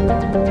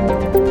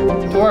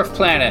 Dwarf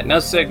planet, no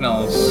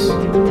signals.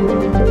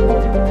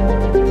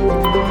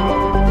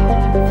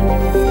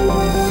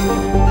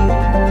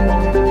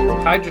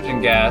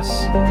 Hydrogen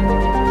gas.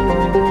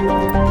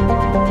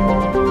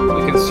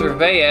 We can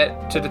survey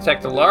it to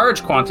detect a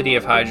large quantity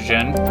of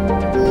hydrogen,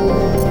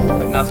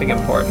 but nothing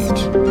important.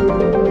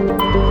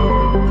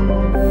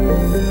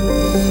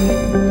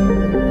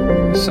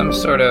 Some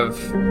sort of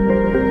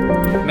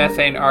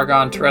methane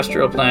argon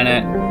terrestrial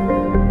planet.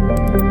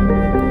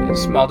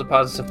 Small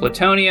deposits of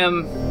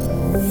plutonium.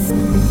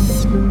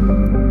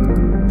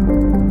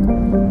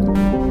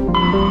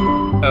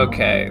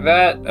 Okay,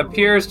 that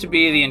appears to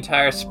be the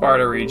entire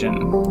Sparta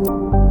region.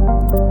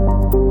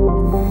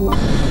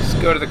 Let's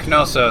go to the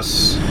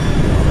Knossos.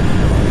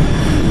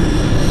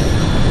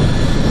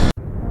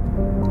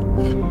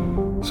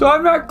 So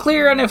I'm not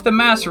clear on if the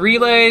mass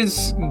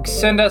relays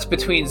send us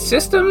between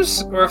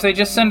systems or if they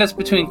just send us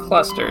between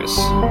clusters.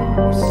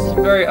 It's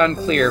very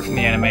unclear from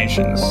the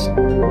animations.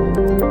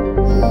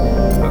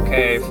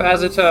 Okay,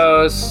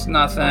 Phasetos,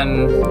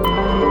 nothing.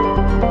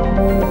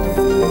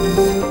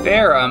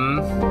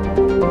 Verum.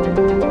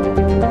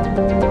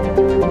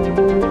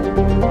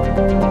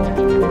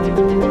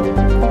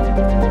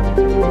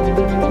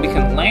 We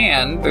can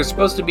land. There's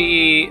supposed to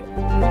be...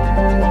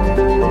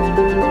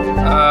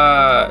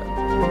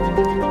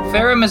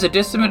 Ferrum is a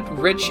distant,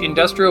 rich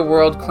industrial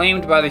world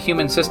claimed by the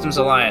Human Systems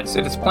Alliance.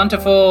 Its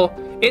plentiful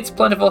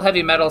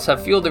heavy metals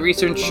have fueled the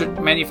research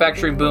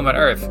manufacturing boom on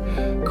Earth.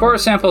 Core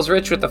samples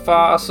rich with the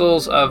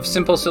fossils of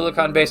simple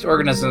silicon-based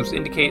organisms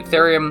indicate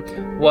Therium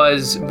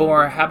was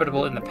more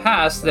habitable in the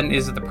past than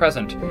is at the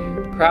present.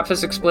 Perhaps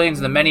this explains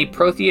the many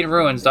Prothean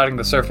ruins dotting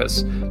the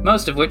surface,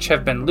 most of which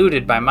have been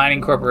looted by mining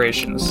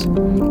corporations.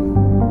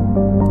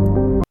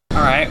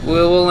 Alright,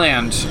 we'll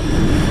land.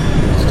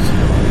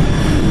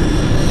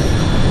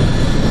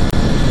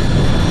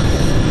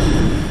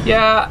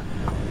 Yeah,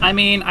 I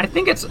mean, I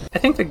think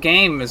the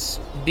game is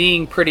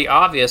being pretty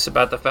obvious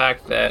about the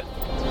fact that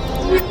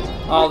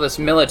all this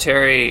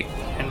military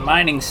and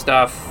mining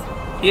stuff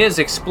is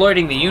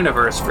exploiting the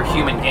universe for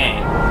human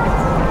gain.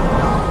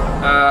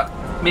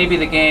 Maybe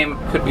the game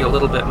could be a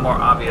little bit more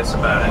obvious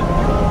about it.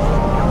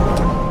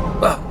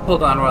 Well,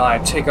 hold on while I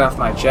take off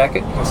my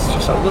jacket, because it's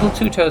just a little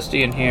too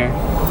toasty in here.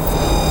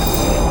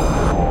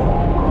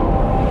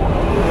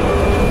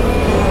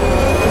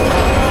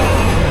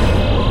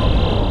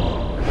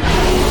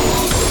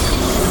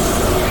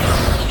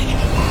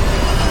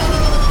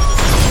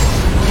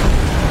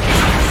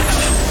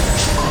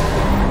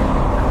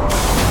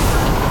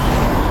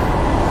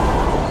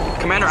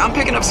 I'm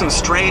picking up some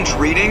strange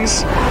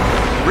readings.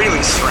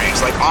 Really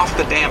strange, like off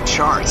the damn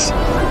charts.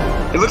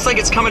 It looks like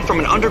it's coming from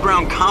an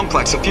underground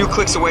complex a few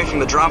clicks away from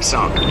the drop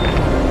zone.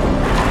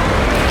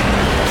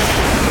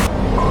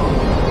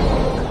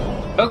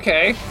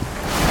 Okay.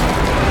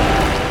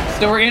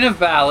 So we're in a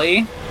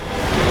valley.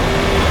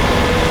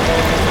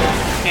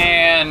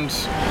 And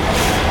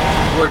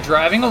we're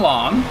driving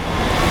along.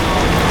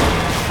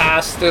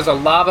 There's a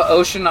lava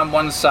ocean on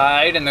one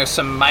side, and there's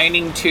some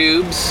mining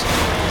tubes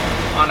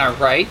on our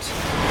right.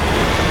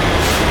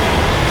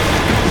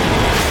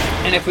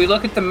 And if we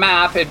look at the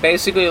map, it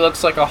basically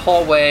looks like a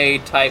hallway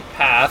type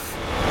path,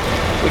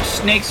 which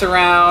snakes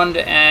around,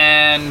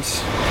 and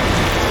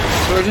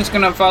so we're just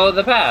gonna follow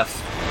the path.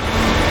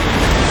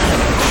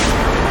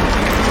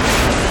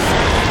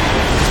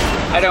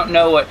 I don't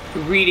know what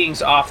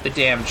readings off the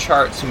damn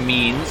charts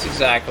means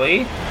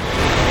exactly.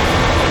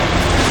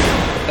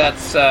 But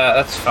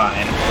that's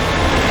fine.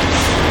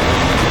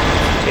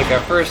 Take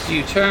our first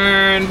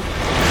U-turn.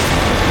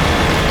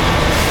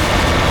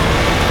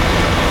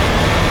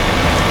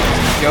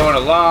 Going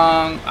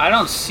along. I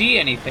don't see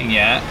anything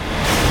yet.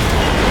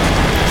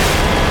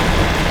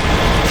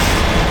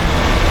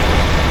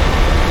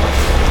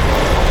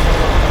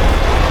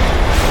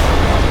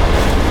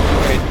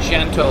 Very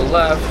gentle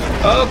left.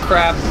 Oh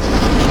crap.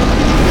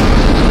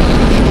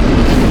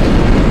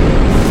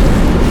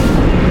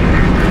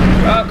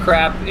 Oh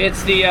crap.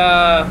 It's the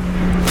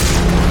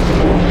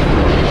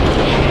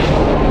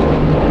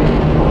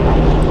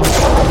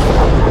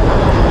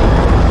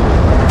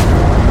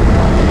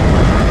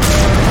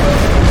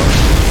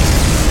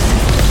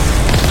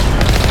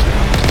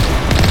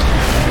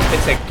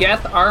It's a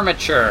Geth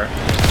armature.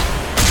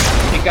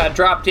 It got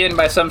dropped in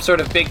by some sort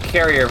of big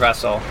carrier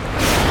vessel.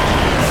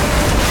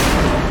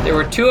 There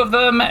were two of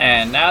them,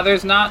 and now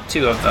there's not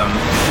two of them.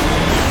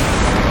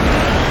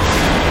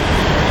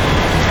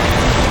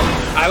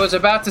 I was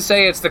about to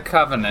say it's the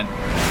Covenant.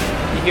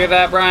 You hear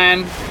that,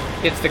 Brian?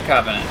 It's the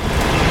Covenant.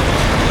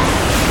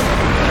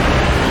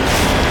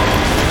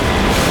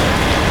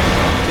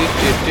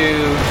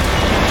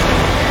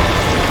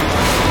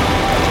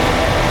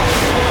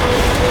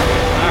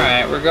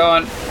 We're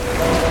going.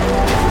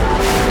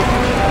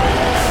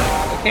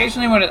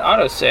 Occasionally when it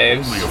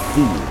autosaves. Only a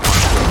fool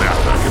punches that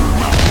back in the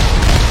mouth.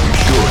 You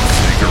should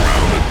sneak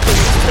around and pull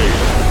its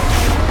tail.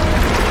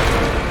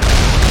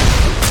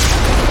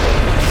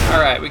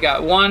 Alright, we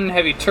got one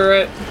heavy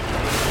turret.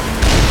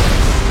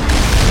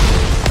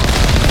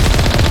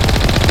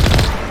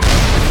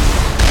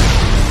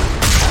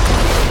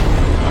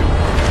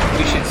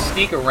 We should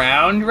sneak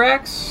around,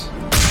 Rex?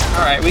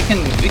 Alright, we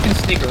can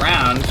sneak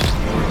around.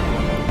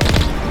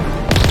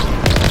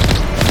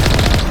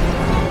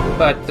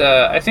 But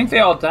I think they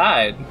all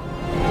died.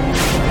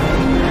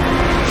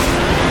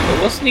 But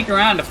we'll sneak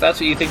around if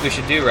that's what you think we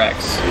should do,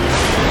 Rex.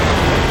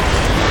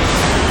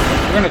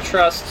 We're gonna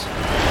trust.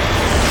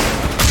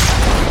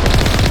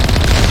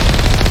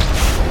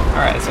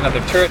 Alright, that's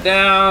another turret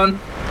down.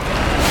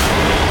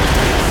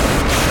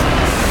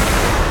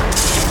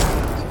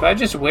 So if I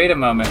just wait a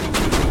moment.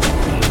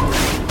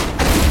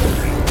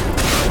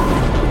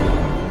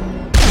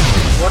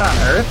 What on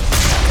earth?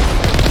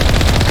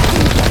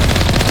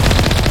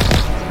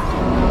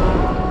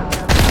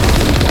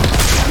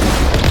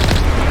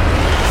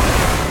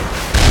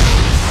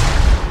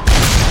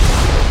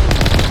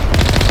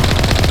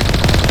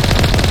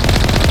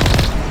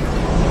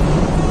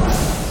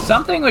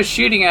 Something was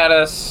shooting at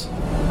us.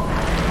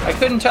 I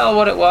couldn't tell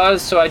what it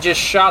was, so I just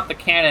shot the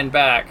cannon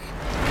back.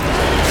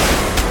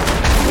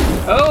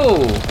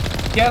 Oh!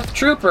 Geth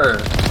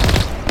Trooper!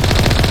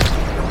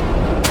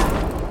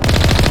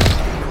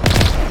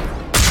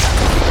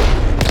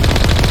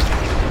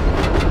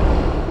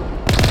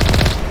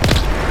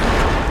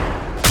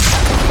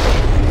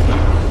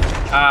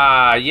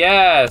 Ah,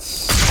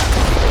 yes!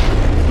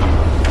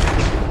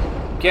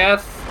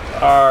 Geth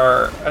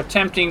are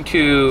attempting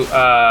to,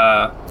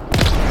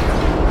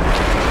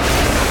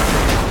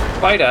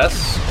 fight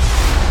us.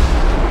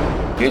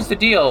 Here's the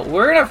deal.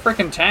 We're in a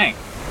frickin' tank.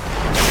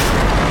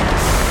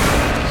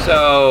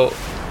 So,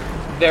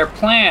 their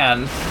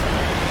plan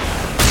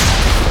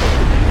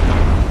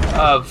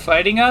of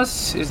fighting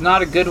us is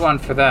not a good one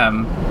for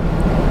them.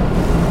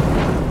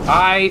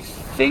 I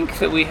think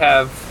that we've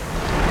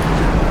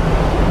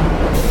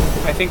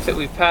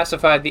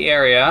pacified the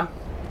area.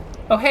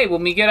 Oh hey,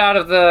 when we get out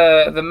of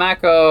the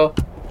Mako,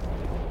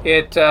 or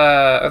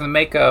the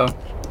Mako,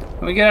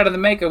 when we get out of the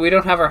Mako, we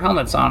don't have our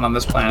helmets on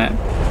this planet.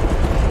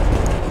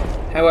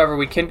 However,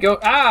 we can go...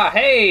 Ah,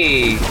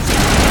 hey!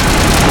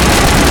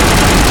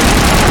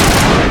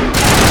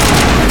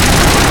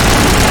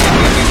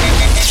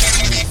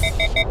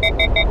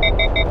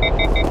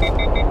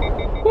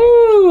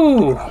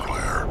 Woo!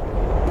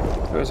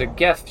 There was a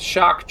Geth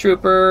shock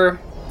trooper.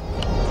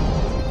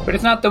 But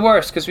it's not the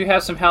worst, because we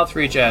have some health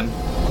regen.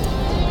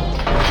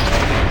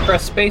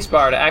 Press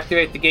spacebar to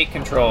activate the gate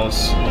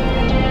controls.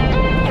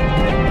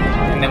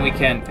 And then we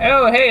can...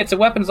 Oh, hey, it's a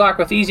weapons lock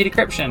with easy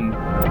decryption.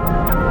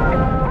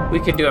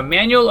 We can do a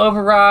manual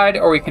override,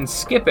 or we can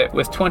skip it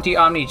with 20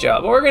 Omni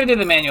Gel. But we're going to do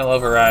the manual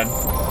override.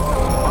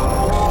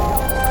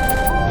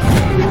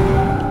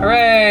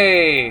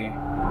 Hooray!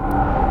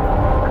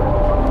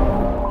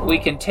 We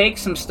can take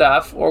some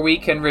stuff, or we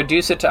can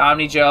reduce it to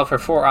Omni Gel for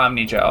 4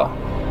 Omni Gel.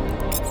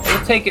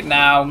 We'll take it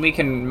now, and we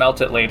can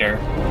melt it later.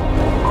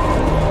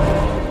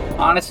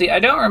 Honestly, I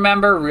don't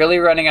remember really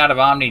running out of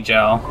Omni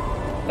Gel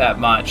that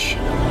much.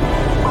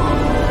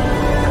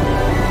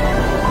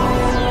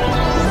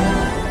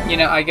 You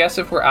know, I guess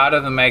if we're out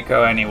of the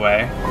Mako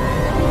anyway,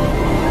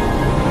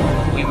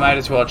 we might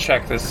as well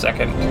check this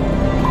second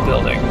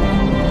building.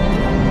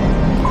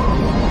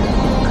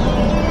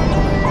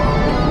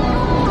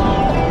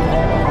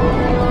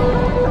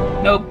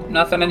 Nope,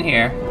 nothing in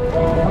here.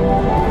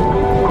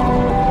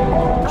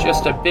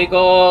 Just a big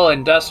ol'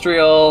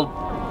 industrial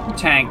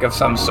tank of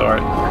some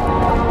sort.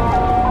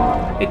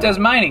 It does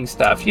mining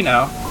stuff, you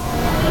know.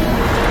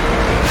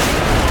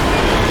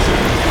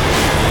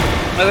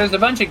 Well, there's a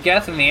bunch of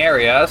Geth in the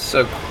area,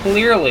 so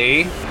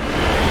clearly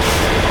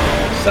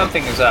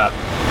something is up.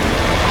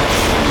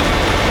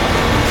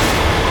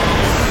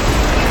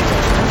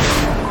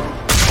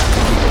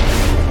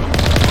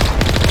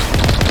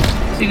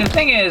 See, the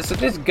thing is that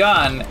this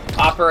gun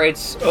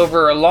operates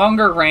over a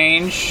longer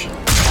range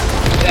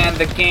than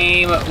the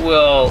game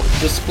will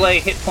display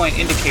hit point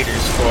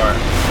indicators for.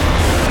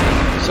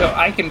 So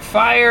I can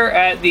fire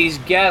at these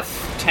Geth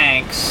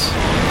tanks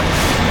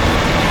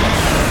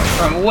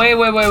from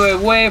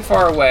way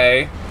far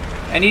away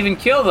and even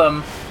kill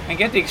them and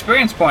get the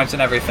experience points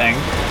and everything,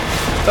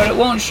 but it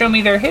won't show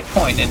me their hit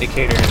point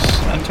indicators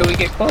until we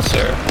get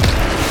closer.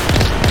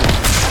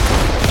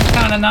 What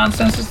kind of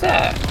nonsense is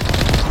that?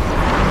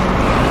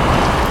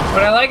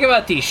 What I like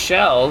about these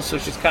shells,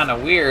 which is kind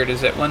of weird,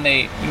 is that when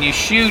you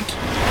shoot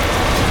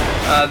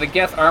the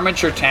Geth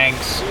armature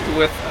tanks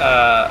with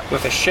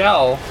a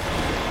shell,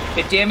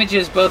 it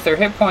damages both their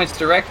hit points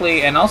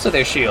directly and also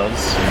their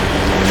shields.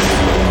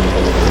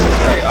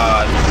 Very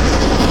odd.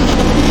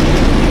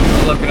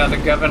 Oh, look,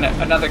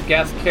 another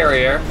Geth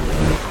carrier.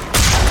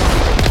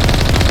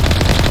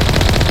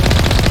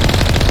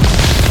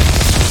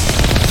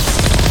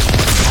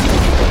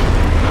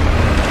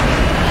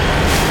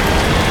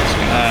 Just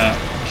gonna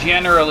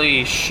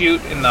generally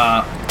shoot in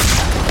the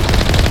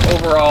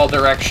overall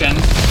direction.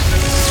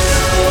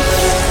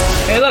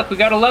 Hey, look, we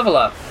got a level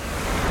up.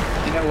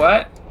 You know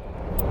what?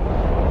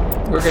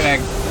 We're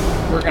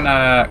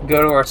gonna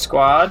go to our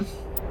squad.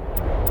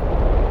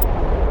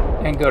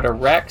 And go to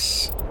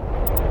Rex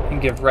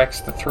and give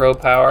Rex the throw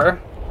power.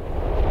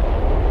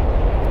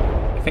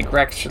 I think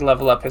Rex should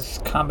level up his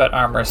combat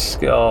armor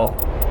skill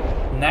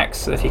next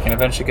so that he can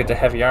eventually get to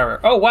heavy armor.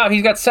 Oh wow,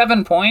 he's got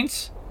 7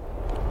 points.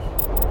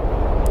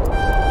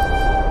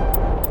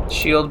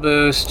 Shield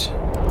boost.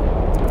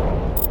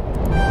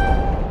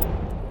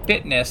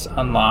 Fitness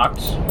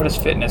unlocked. What does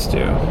fitness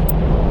do?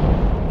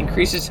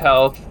 Increases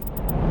health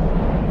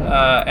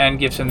and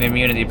gives him the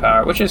immunity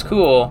power, which is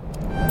cool.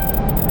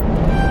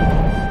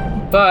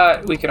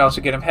 But we can also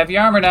get him heavy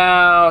armor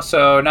now.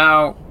 So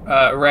now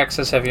Rex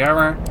has heavy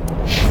armor.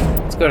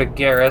 Let's go to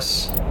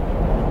Garrus.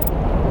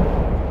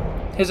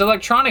 His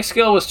electronic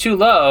skill was too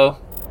low.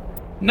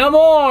 No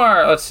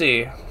more! Let's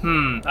see.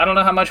 I don't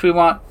know how much we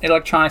want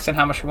electronics and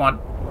how much we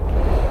want...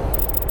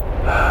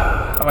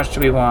 How much do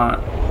we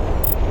want?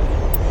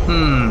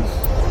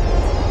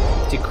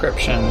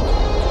 Decryption.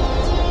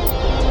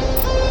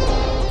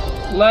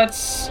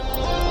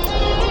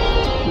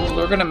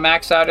 We're gonna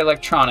max out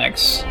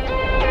electronics,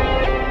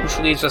 which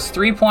leaves us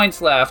 3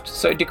 points left.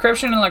 So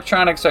decryption and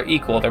electronics are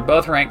equal. They're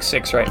both rank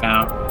 6 right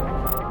now.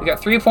 We got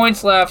 3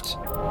 points left.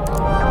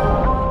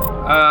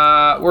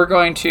 We're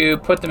going to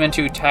put them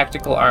into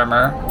tactical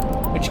armor,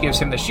 which gives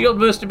him the shield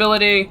boost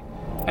ability,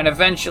 and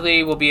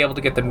eventually we'll be able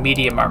to get the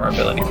medium armor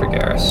ability for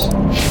Garrus.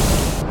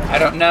 I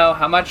don't know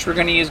how much we're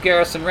going to use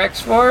Garrus and Rex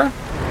for,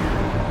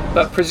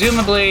 but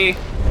presumably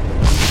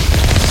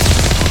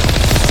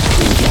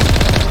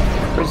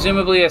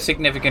a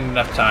significant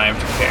enough time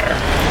to care.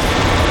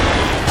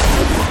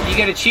 You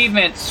get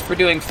achievements for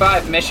doing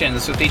 5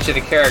 missions with each of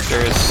the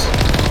characters.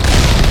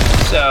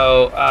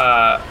 So,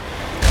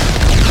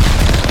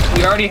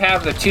 we already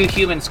have the 2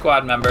 human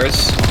squad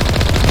members.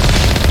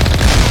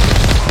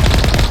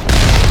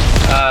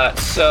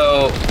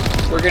 So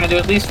we're gonna do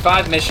at least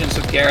 5 missions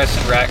with Garrus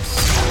and Rex.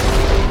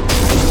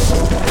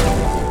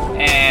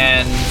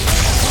 And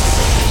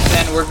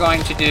then we're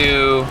going to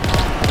do...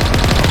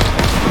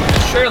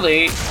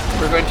 Surely,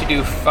 we're going to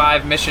do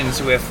 5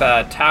 missions with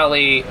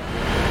Tali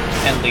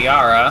and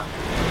Liara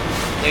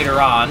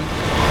later on.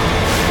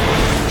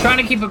 Trying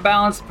to keep a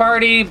balanced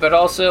party, but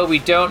also we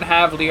don't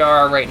have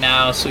Liara right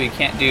now, so we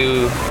can't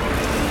do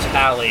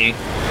Tali.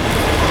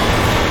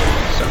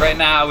 So right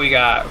now we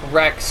got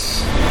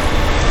Rex,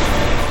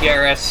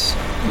 Garrus,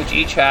 which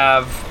each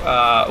have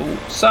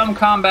some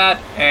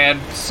combat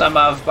and some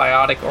of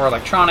biotic or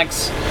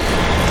electronics.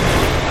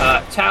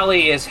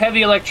 Tali is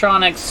heavy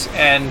electronics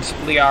and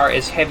Liara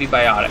is heavy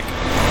biotic.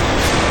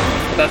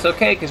 But that's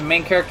okay, because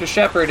main character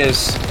Shepard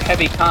is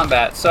heavy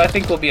combat, so I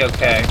think we'll be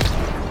okay.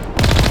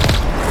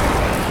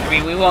 I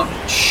mean, we won't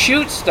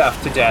shoot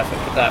stuff to death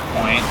at that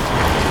point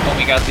when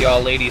we got the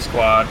all-lady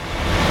squad,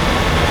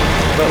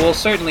 but we'll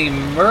certainly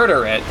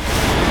murder it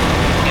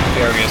in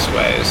various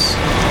ways.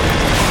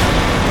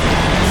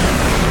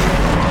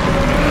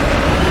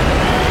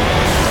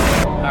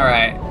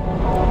 Alright.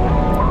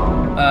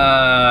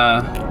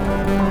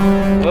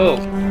 Whoa.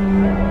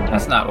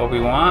 That's not what we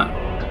want.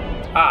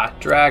 Ah,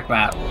 drag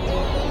map.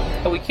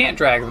 Oh, we can't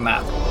drag the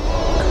map.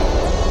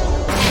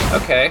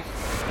 Okay.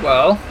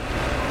 Well,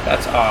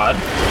 that's odd.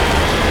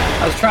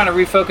 I was trying to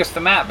refocus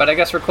the map, but I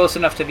guess we're close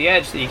enough to the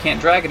edge that you can't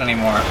drag it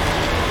anymore.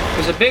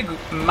 There's a big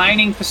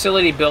mining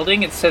facility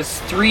building. It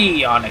says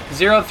 3 on it.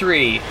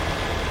 03.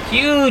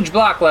 Huge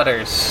block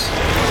letters.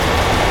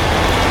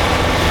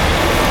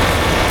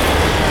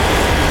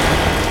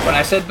 When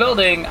I said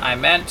building, I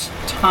meant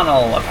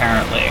tunnel,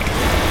 apparently.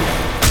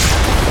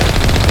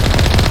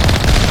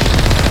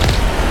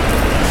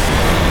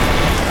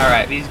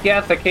 Alright, these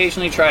Geth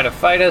occasionally try to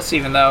fight us,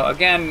 even though,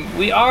 again,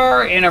 we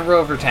are in a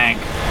rover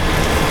tank.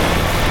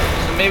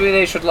 So maybe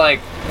they should, like,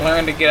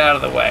 learn to get out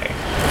of the way.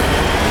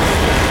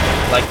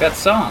 Like that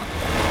song.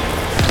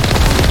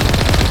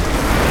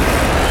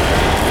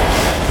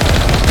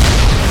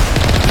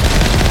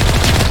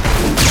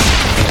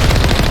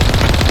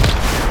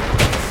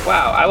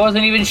 Wow, I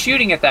wasn't even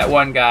shooting at that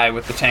one guy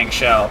with the tank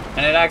shell,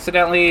 and it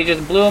accidentally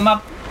just blew him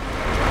up.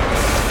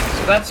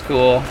 So that's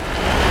cool.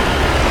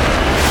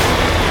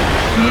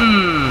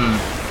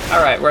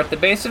 Alright, we're at the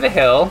base of a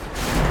hill,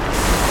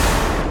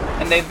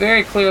 and they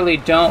very clearly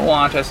don't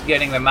want us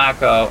getting the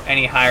Mako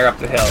any higher up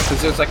the hill,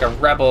 because there's like a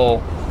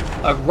rubble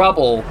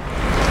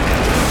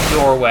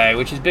doorway,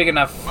 which is big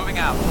enough Moving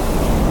out.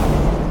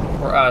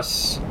 for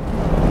us.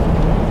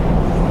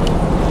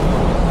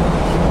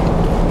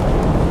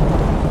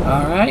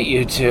 Alright,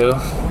 you two.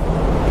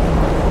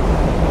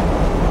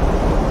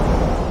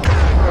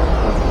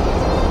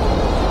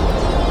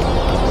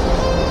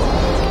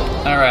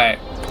 Alright.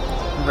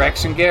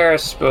 Rex and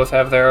Garrus both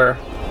have their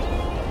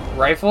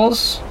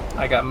rifles.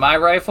 I got my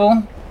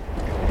rifle.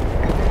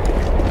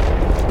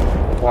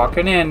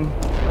 Walking in.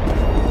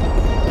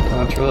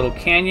 Going through a little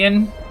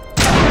canyon.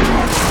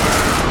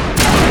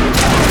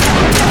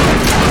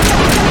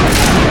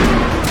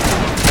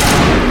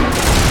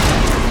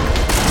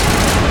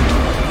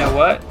 You know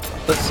what?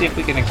 Let's see if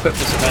we can equip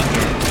this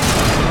Avenger.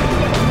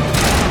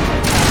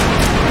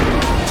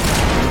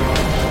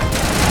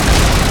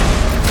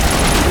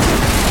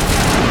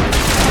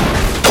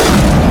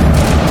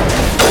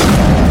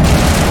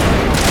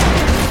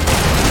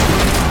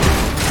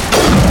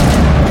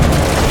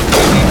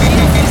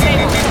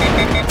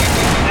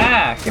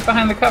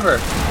 cover.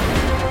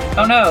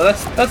 Oh no,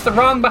 that's the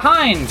wrong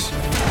behind. It's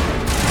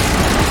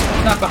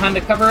not behind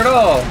the cover at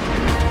all.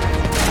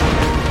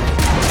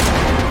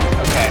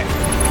 Okay.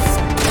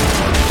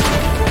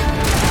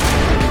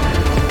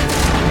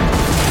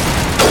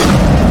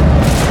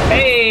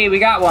 Hey, we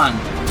got one.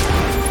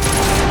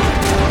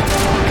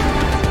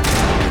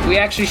 We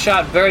actually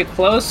shot very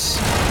close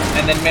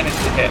and then managed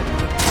to hit.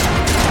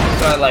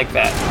 So I like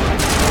that.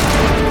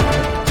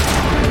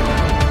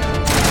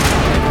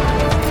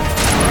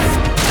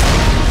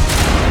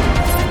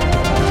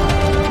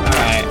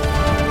 Alright.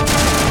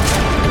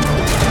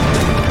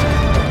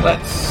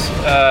 Let's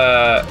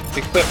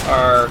equip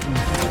our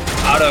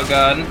auto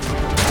gun.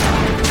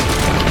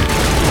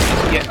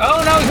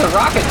 Oh no, he's a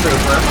rocket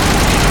trooper.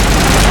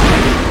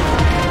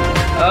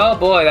 Oh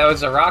boy, that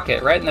was a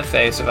rocket right in the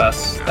face of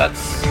us. I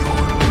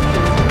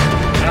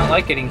don't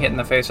like getting hit in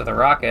the face with a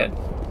rocket.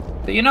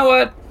 But you know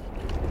what?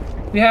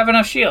 We have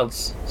enough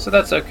shields, so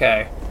that's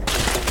okay.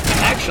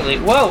 Actually,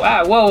 whoa,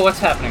 what's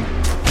happening?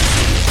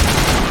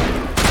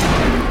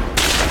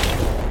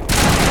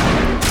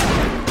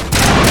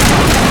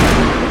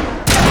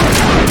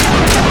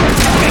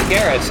 Hey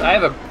Garrus, I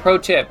have a pro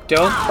tip.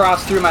 Don't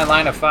cross through my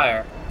line of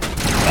fire.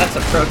 That's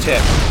a pro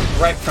tip,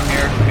 right from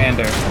your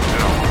commander.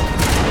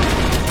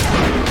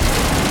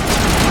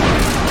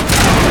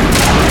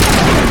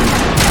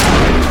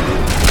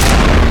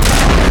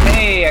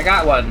 Hey, I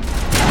got one.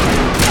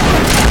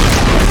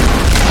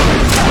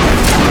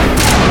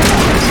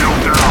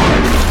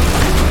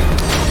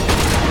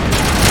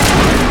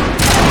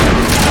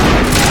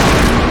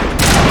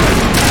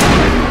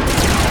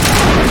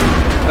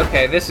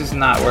 Okay, this is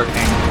not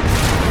working.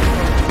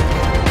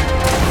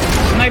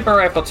 Sniper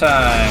rifle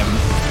time.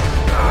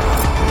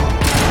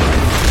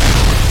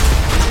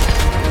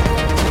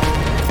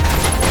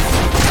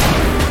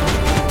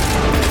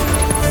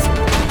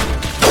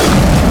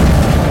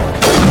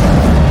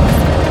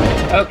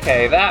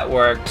 Okay, that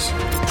worked.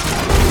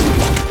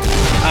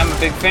 I'm a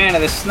big fan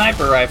of this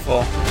sniper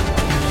rifle.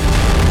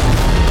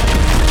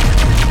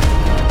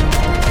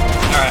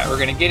 Alright, we're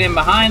gonna get in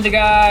behind the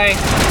guy.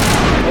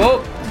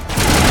 Oh!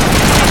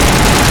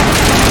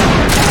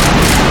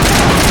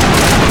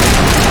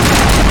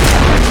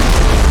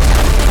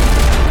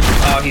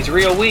 Oh, he's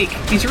real weak.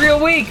 He's real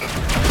weak!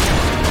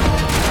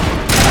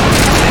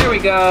 There we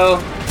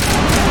go.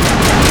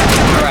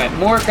 Alright,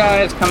 more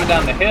guys coming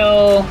down the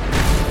hill.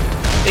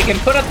 They can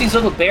put up these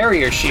little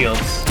barrier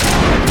shields.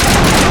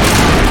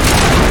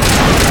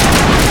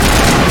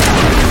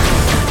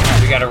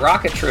 We got a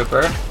rocket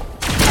trooper.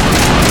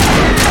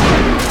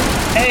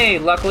 Hey,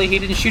 luckily he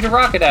didn't shoot a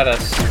rocket at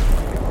us.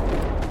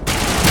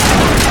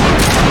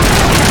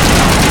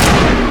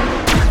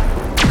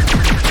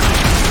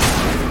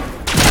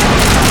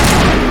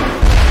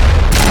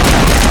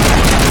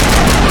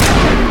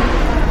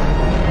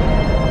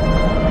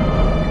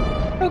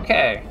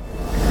 Okay.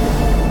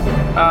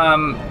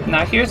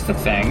 Now here's the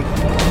thing.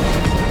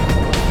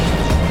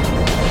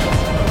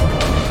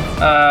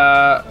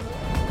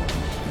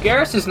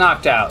 Garrus is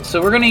knocked out,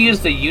 so we're gonna use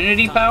the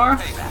Unity power.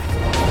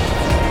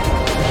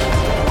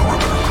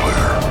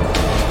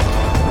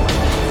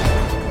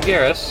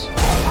 Garrus.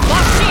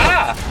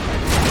 Ah!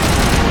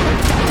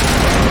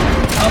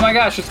 Oh my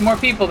gosh, it's more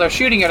people, they're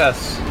shooting at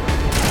us.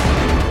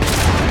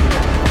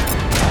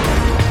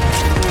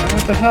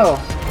 What the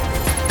hell?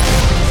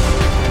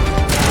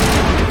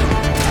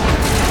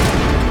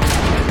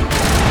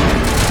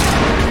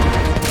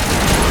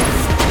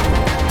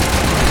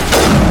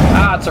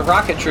 It's a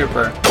rocket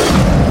trooper.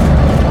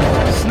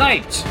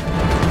 Sniped!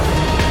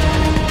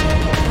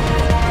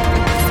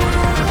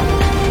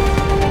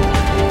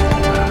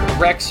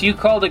 Rex, you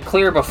called it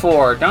clear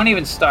before. Don't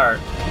even start.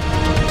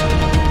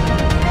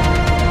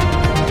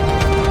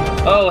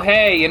 Oh,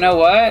 hey, you know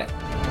what?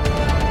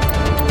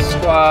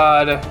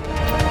 Squad.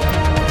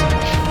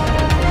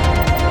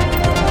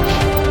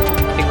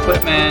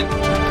 Equipment.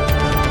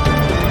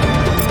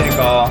 Take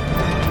all.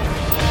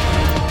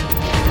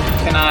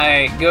 Can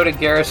I go to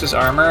Garrus's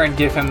armor and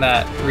give him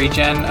that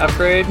regen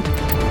upgrade?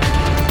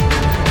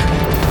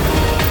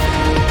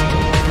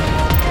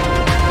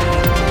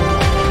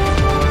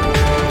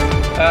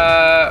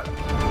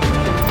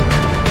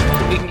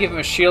 We can give him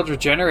a shield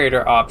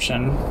regenerator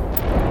option.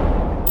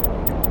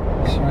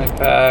 Ceramic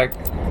pack.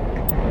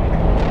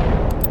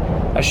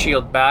 A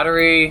shield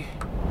battery.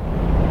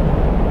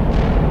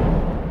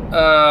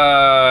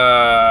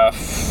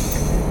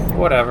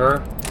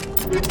 Whatever.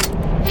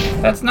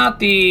 That's not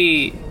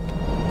the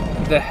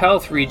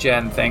health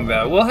regen thing,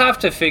 though. We'll have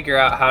to figure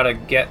out how to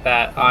get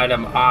that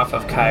item off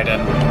of Kaiden.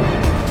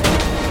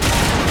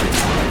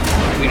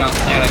 We don't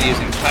plan on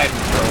using Kaiden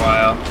for a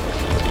while.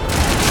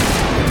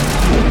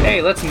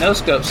 Hey, let's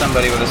no-scope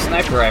somebody with a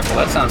sniper rifle.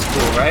 That sounds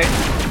cool, right?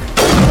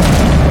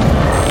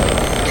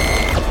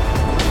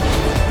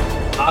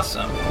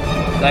 Awesome.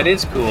 That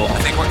is cool. I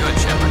think we're good,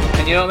 Shepard.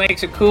 And you know what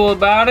makes it cool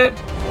about it?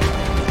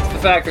 It's the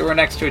fact that we're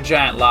next to a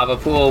giant lava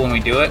pool when we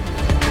do it.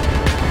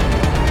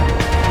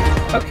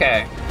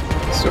 Okay.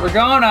 So we're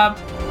going up.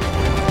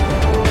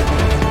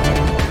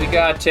 We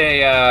got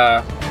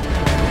a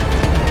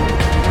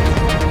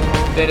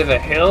bit of a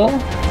hill.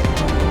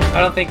 I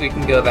don't think we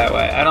can go that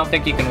way. I don't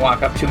think you can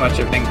walk up too much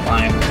of an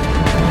incline.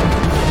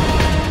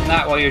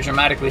 Not while you're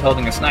dramatically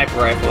holding a sniper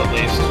rifle, at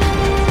least.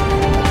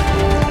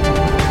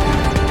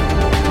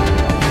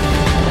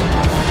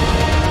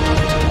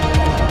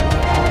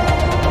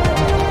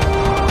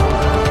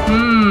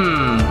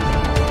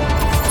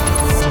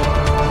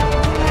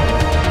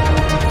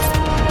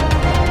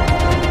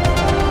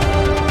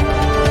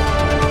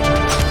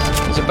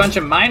 There's a bunch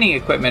of mining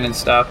equipment and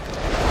stuff.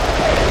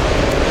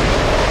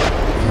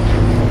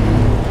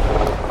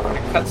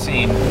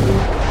 Cutscene.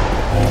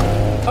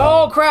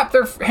 Oh crap,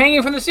 they're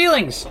hanging from the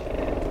ceilings!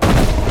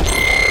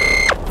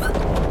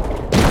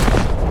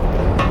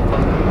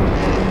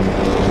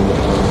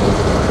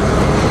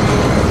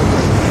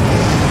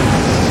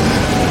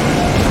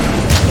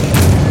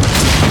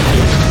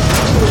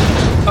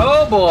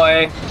 Oh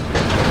boy!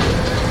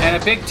 And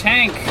a big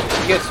tank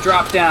gets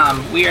dropped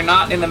down. We are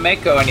not in the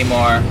Mako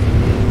anymore.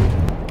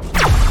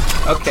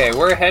 Okay,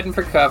 we're heading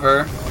for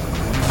cover.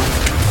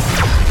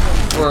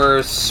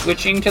 We're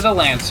switching to the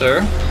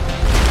Lancer.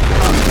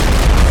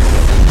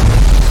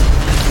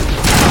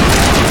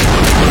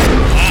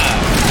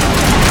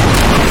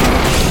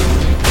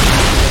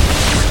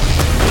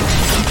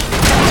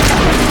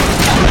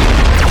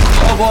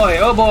 Oh boy,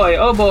 oh boy,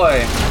 oh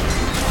boy.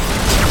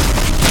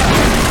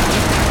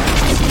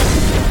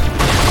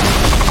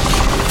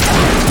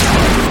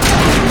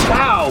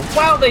 Wow,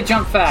 wow, they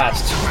jump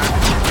fast.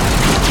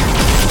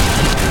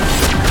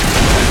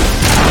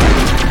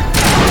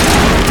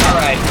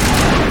 Alright.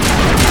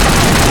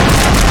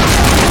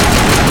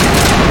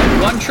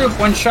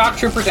 One shock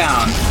trooper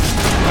down.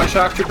 One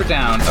shock trooper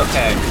down.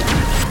 Okay.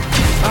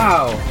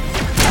 Wow.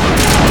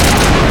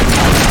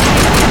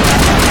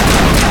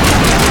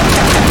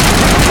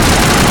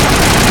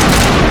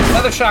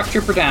 Another shock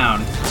trooper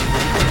down.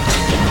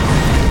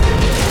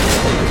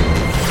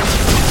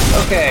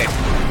 Okay.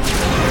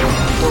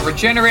 We're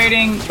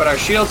regenerating, but our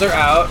shields are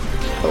out.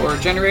 But we're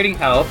generating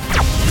health.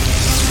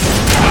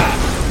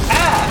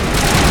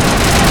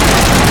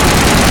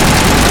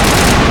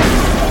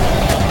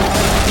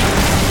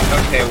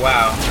 Okay,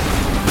 wow.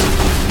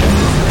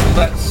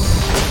 Let's...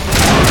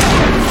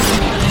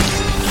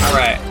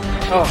 Alright.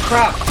 Oh,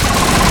 crap.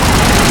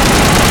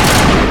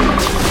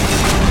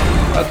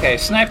 Okay,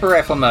 sniper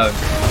rifle mode.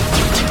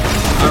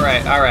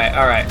 Alright, alright,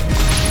 alright.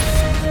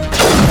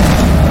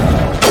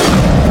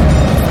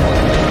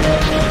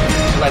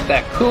 Let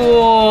that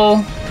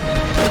cool.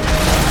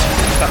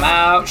 Come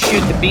out,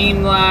 shoot the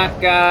beam lock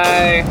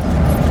guy.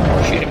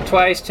 Shoot him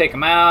twice, take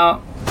him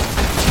out.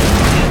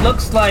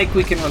 Looks like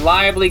we can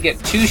reliably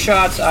get 2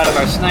 shots out of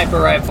our sniper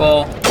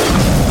rifle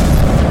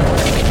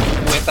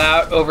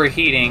without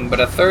overheating, but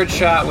a 3rd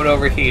shot would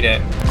overheat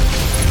it.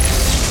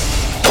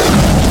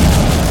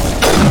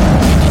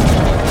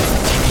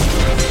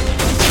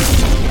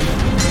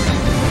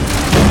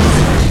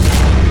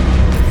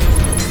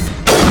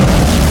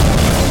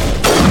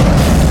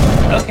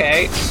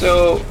 Okay,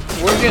 so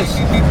we're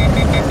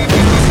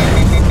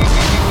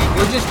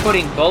just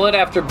putting bullet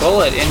after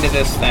bullet into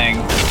this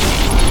thing.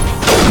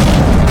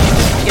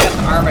 Get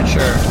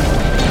armature.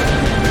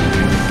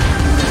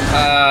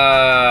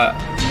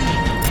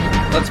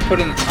 Let's put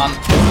in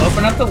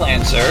open up the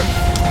Lancer.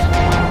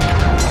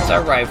 That's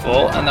our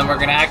rifle, and then we're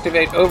gonna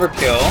activate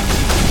overkill.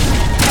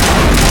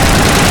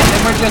 And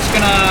then we're just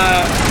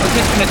gonna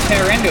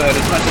tear into it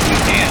as much as we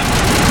can.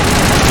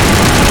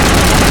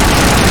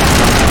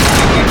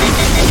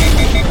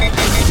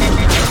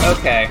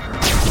 Okay.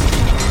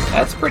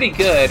 That's pretty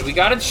good. We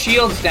got its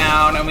shields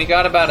down, and we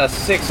got about a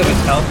 6 of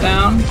its health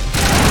down.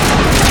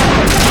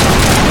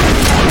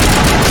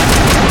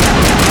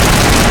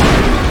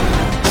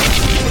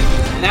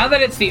 Now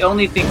that it's the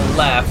only thing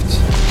left,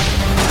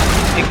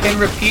 it can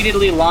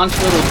repeatedly launch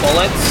little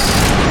bullets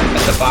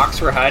at the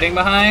box we're hiding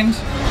behind.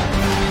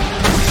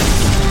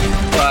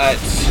 But,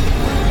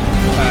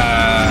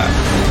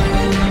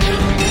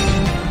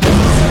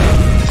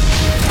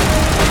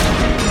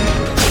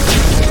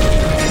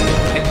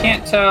 I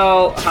can't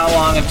tell how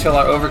long until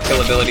our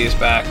overkill ability is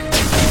back.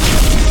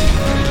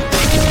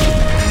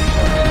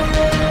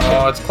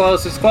 Oh, it's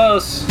close, it's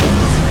close!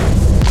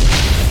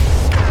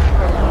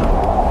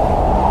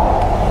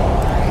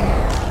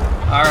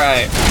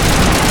 Alright.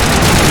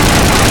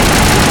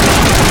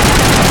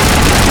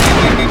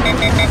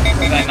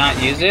 Did I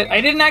not use it?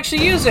 I didn't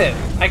actually use it!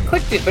 I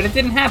clicked it, but it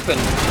didn't happen.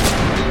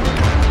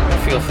 I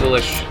feel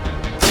foolish.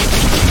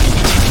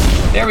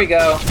 There we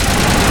go.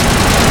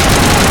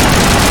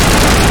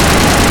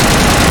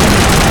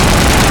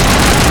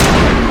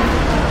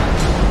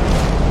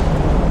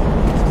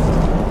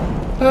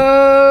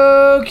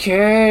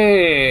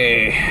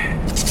 Okay.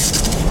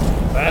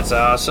 That's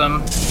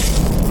awesome.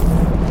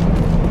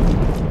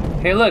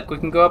 Hey look, we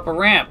can go up a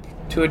ramp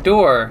to a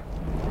door.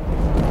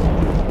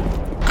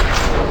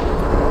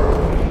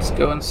 Let's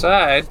go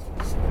inside.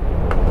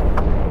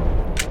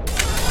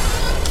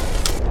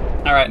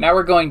 Alright, now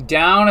we're going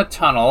down a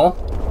tunnel,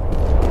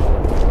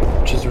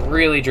 which is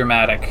really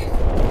dramatic.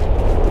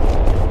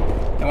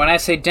 And when I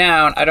say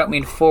down, I don't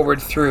mean forward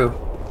through.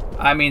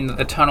 I mean that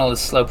the tunnel is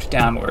sloped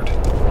downward.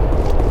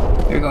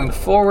 We're going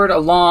forward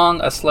along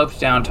a sloped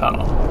down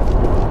tunnel.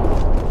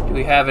 Do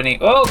we have any...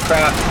 Oh,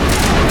 crap!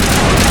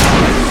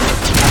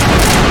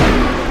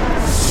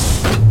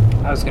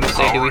 I was going to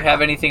say, do we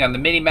have anything on the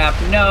mini-map?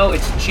 No,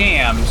 it's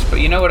jammed.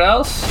 But you know what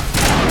else?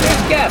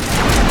 There's Geth.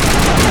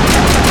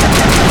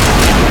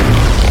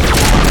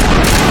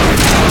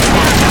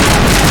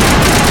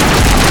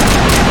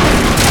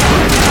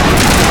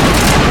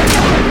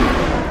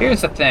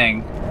 Here's the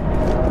thing.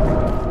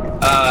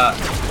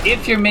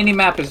 If your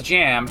mini-map is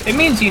jammed, it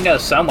means you know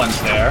someone's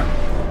there.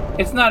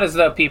 It's not as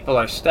though people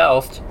are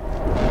stealthed.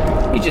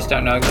 You just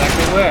don't know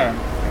exactly where.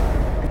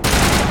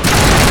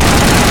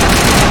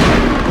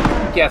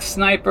 Geth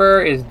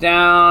Sniper is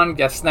down.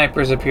 Geth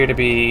Snipers appear to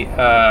be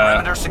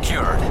Perimeter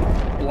secured.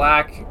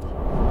 Black.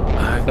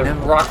 The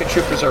rocket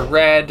troopers are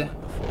red.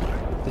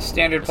 The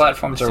standard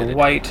platforms are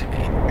white.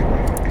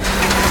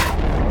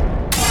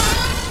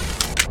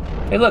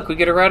 Hey, look, we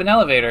get to ride an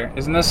elevator.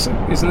 Isn't this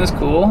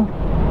cool?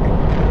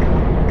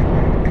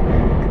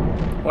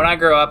 When I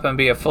grow up and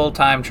be a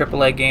full-time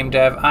AAA game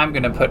dev, I'm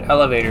gonna put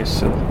elevators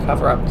to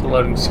cover up the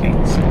loading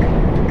screens.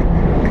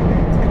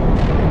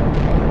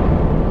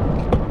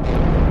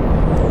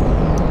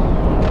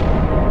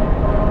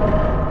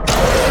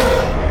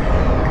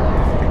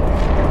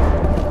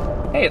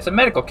 Hey, it's a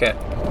medical kit.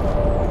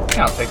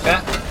 I'll take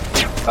that.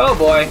 Oh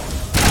boy.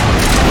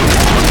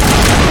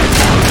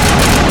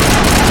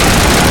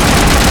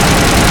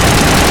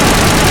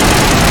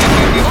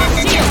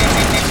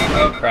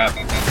 Oh crap.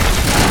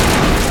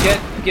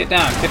 Get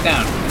down.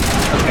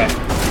 Okay.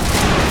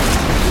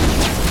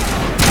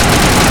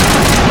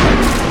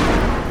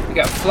 We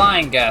got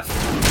flying Geth.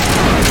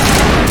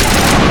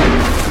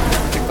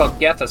 They're called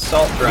Geth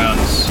assault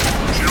drones.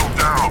 Shield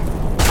down.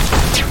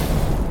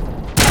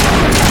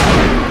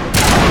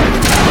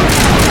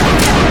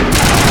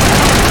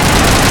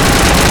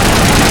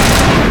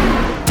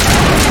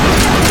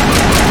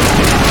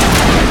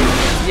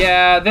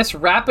 Yeah, this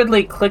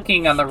rapidly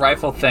clicking on the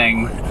rifle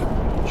thing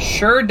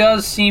sure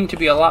does seem to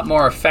be a lot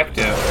more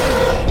effective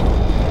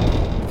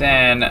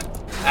than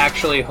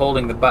actually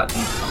holding the button,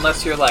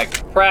 unless you're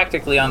like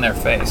practically on their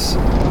face.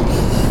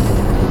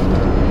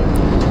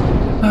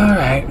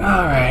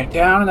 Alright,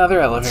 down another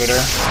elevator.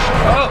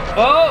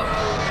 Oh,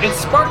 it's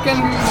sparking!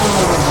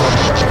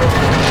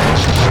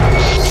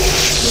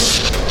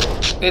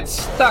 It's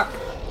stuck.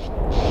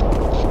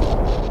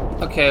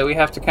 Okay, we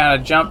have to kind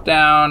of jump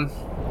down.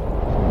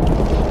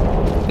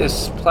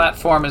 This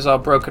platform is all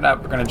broken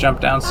up. We're gonna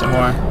jump down some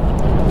more.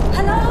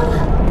 Hello?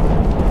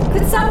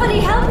 Could somebody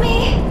help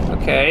me?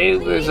 Okay,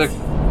 please.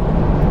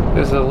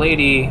 there's a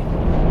lady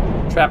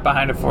trapped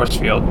behind a force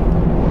field.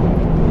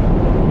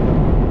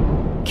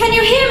 Can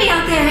you hear me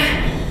out there?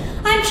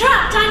 I'm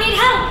trapped. I need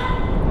help.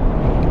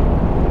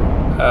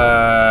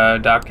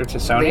 Dr.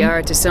 T'Soni?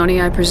 Liara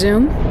T'Soni, I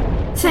presume?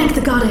 Thank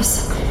the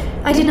goddess.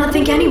 I did not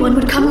think anyone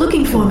would come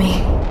looking for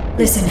me.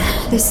 Listen,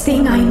 this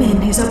thing I'm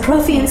in is a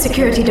Prothean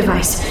security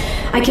device.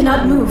 I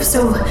cannot move,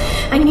 so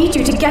I need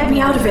you to get me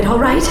out of it,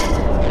 alright?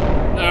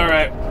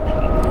 Alright.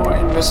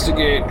 We'll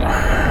investigate.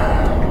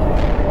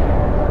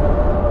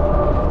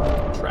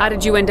 How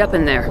did you end up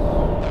in there?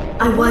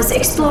 I was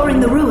exploring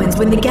the ruins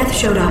when the Geth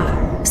showed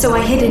up, so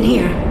I hid in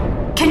here.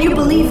 Can you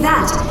believe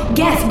that?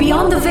 Geth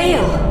beyond the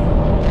veil!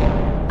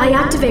 I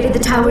activated the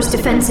tower's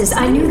defenses.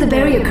 I knew the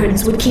barrier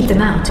curtains would keep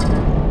them out.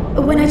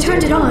 When I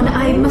turned it on,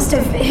 I must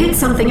have hit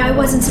something I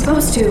wasn't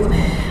supposed to.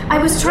 I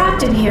was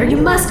trapped in here. You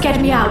must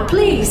get me out,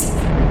 please.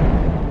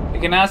 You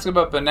can ask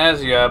about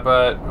Benezia,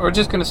 but we're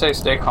just gonna say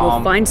stay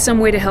calm. We'll find some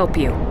way to help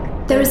you.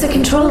 There is a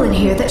control in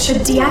here that should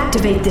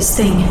deactivate this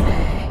thing.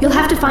 You'll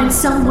have to find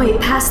some way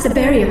past the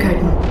barrier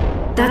curtain.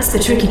 That's the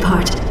tricky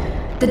part.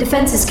 The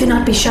defenses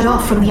cannot be shut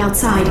off from the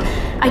outside.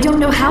 I don't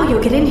know how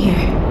you'll get in here.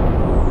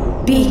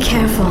 Be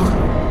careful.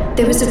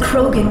 There is a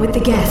Krogan with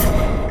the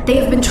Geth. They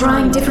have been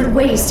trying different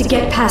ways to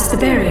get past the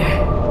barrier.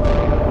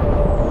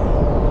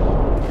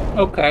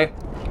 Okay.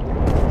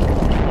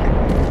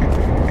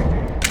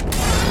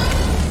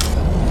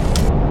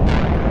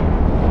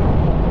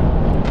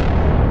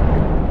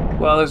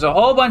 Well, there's a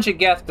whole bunch of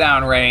Geth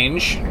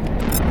downrange.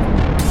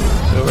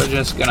 So we're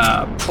just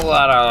gonna pull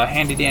out our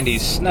handy-dandy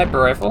sniper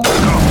rifle.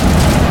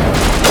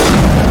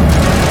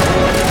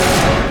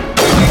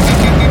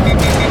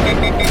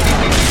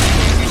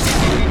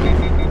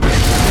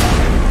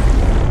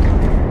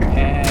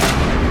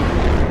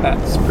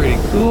 That's pretty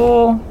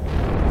cool.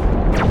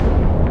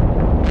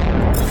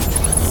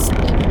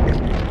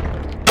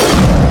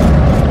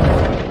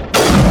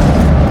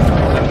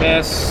 A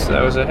miss.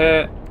 That was a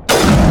hit.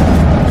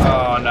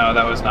 Oh no,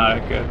 that was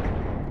not good.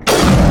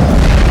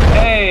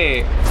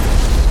 Hey!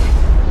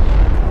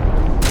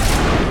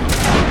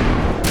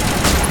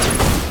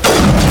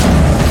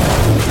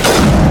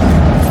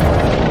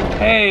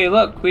 Hey,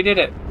 look, we did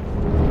it.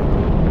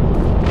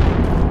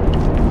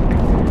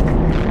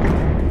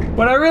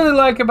 What I really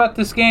like about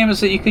this game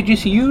is that you could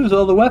just use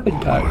all the weapon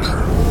types.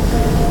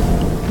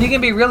 You can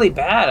be really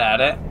bad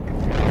at it.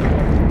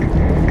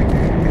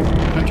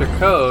 Enter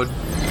code.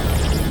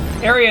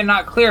 Area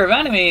not clear of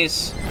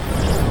enemies?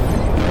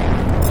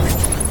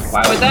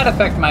 Why would that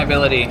affect my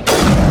ability?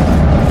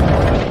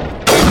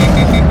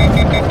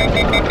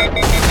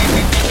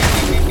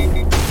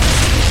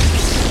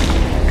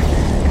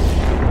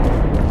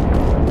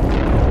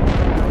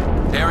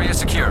 Area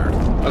secured.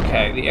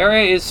 Okay, the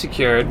area is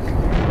secured.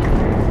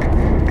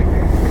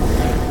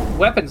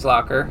 Weapons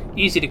locker,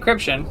 easy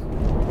decryption.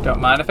 Don't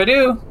mind if I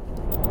do.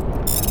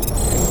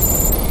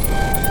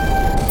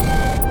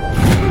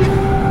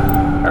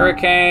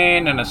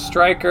 Hurricane and a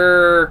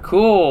striker,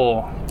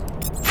 cool.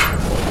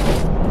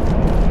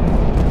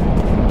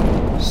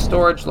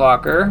 Storage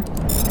locker.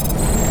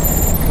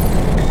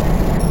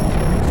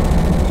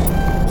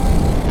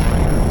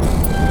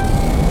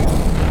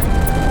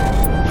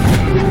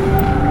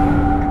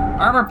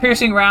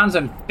 Armor-piercing rounds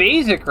and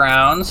basic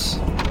rounds.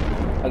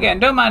 Again,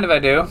 don't mind if I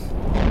do.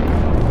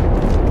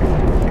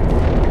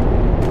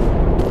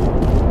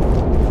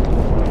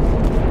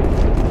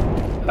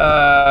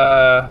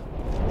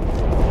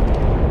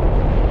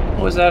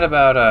 What was that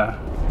about?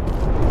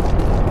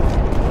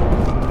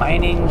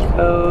 Mining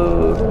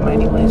code?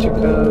 Mining laser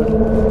code?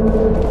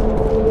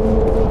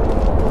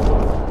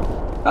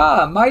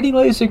 Ah, mining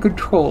laser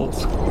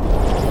controls.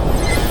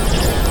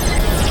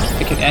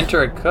 I can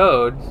enter a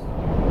code.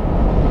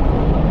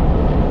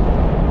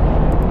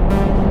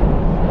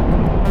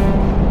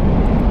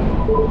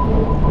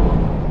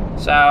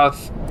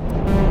 South.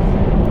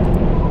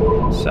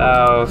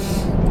 South.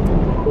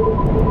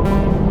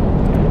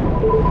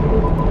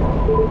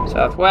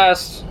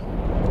 Southwest.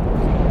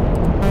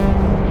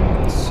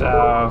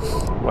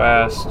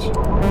 Southwest.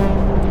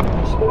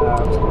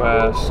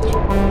 Southwest.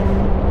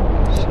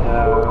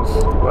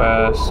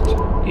 Southwest.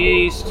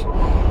 East.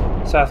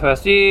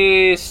 Southwest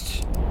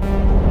East.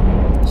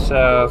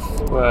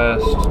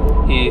 Southwest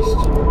East.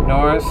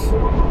 North.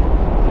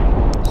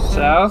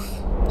 South.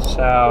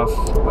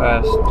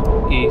 Southwest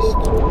East.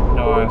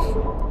 North.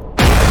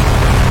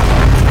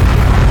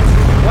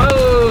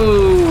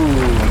 Whoa!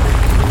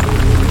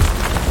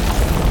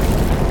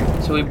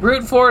 So we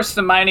brute force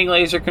the mining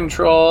laser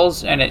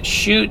controls, and it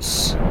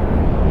shoots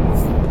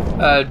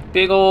a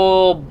big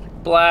ol'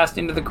 blast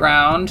into the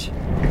ground,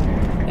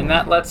 and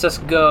that lets us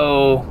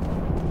go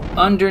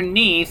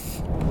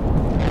underneath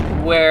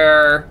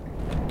where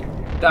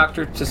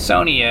Dr.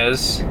 Tassoni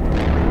is.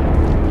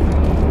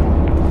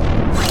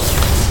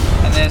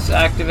 And this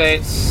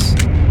activates...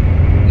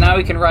 Now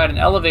we can ride an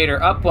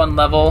elevator up one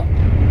level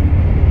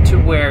to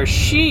where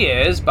she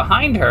is,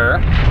 behind her.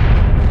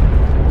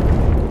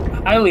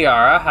 Hi,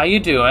 Liara. How you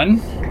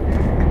doing?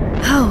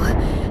 Oh,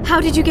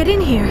 how did you get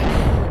in here?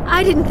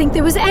 I didn't think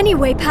there was any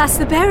way past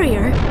the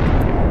barrier.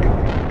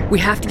 We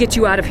have to get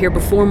you out of here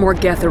before more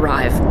Geth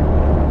arrive.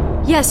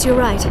 Yes, you're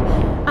right.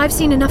 I've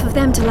seen enough of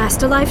them to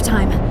last a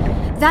lifetime.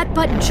 That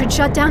button should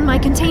shut down my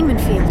containment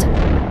field.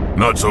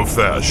 Not so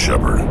fast,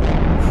 Shepard.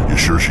 You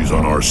sure she's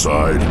on our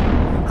side?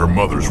 Her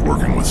mother's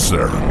working with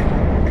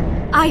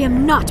Saren. I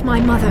am not my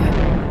mother.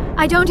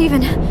 I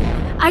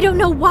don't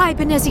know why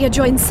Benezia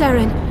joined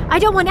Saren. I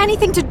don't want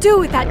anything to do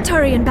with that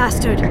Turian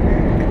bastard.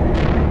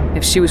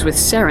 If she was with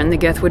Saren, the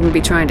Geth wouldn't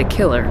be trying to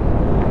kill her.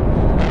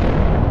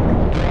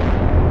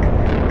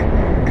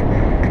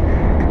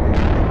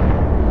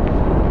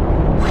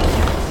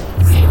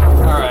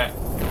 Alright.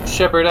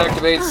 Shepard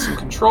activates some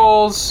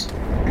controls,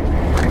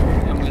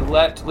 and we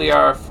let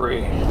Liara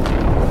free.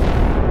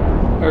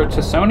 Or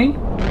Tassoni?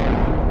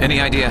 Any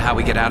idea how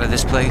we get out of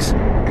this place?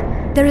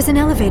 There is an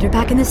elevator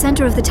back in the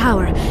center of the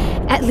tower.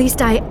 At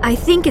least I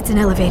think it's an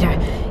elevator.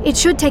 It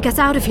should take us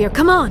out of here.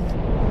 Come on!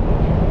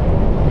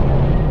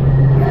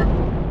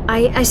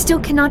 I still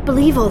cannot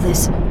believe all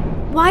this.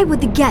 Why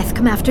would the Geth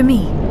come after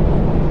me?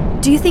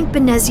 Do you think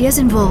Benezia's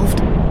involved?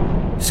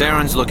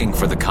 Saren's looking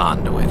for the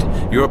conduit.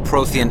 You're a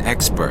Prothean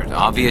expert.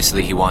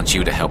 Obviously he wants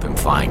you to help him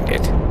find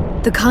it.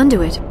 The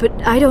conduit? But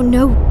I don't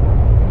know...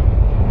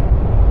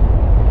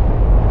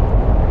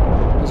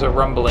 There's a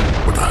rumbling.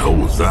 What the hell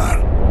was that?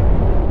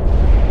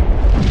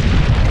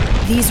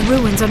 These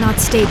ruins are not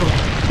stable.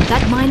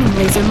 That mining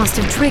laser must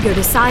have triggered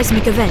a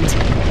seismic event.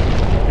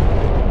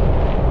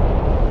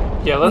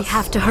 Yeah, let's... We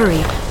have to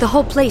hurry. The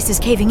whole place is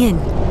caving in.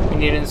 We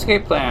need an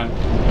escape plan.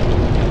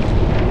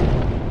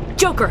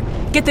 Joker,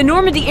 get the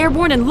Normandy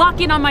airborne and lock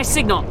in on my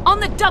signal. On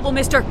the double,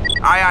 mister!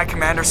 Aye, aye,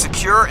 Commander.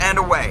 Secure and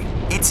away.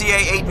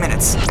 ETA 8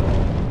 minutes.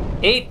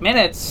 8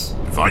 minutes?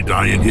 If I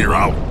die in here,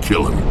 I'll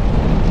kill him.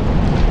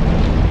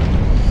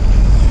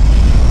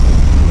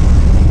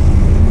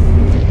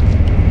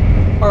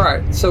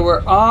 Alright, so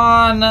we're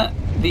on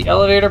the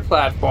elevator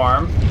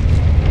platform.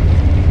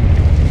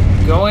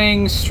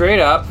 Going straight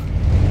up.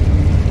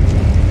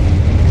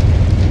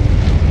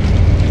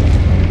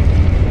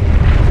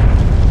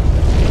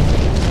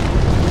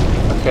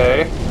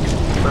 Okay,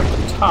 we're at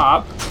the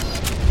top.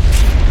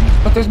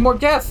 But there's more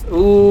Geth!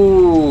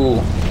 Ooh.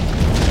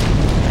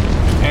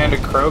 And a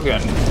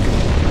Krogan.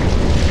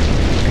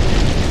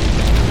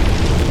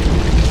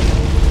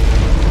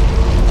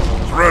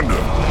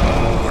 Surrender.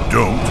 Or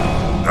don't.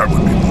 That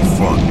would be more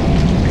fun.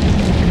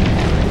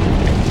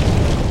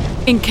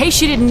 In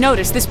case you didn't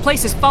notice, this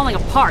place is falling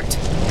apart.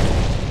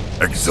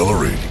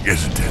 Exhilarating,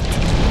 isn't it?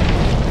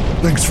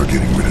 Thanks for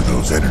getting rid of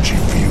those energy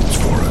fields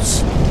for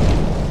us.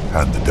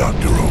 Hand the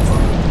doctor over.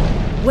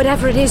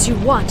 Whatever it is you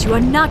want, you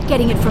are not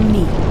getting it from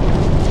me.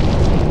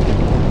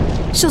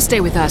 She'll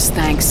stay with us,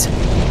 thanks.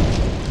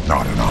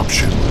 Not an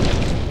option.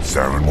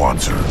 Saren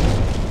wants her,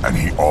 and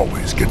he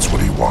always gets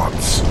what he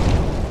wants.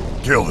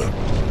 Kill him.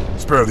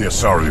 Spare the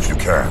Asari if you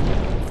can.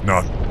 If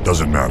not,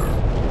 doesn't matter.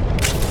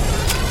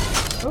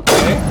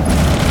 Okay.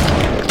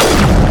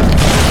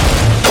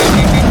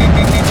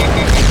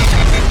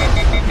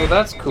 Well,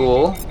 that's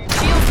cool.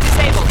 Shields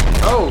disabled.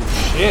 Oh,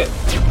 shit.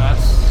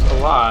 That's a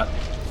lot.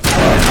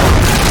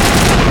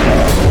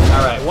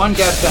 Alright, one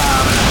gets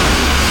down.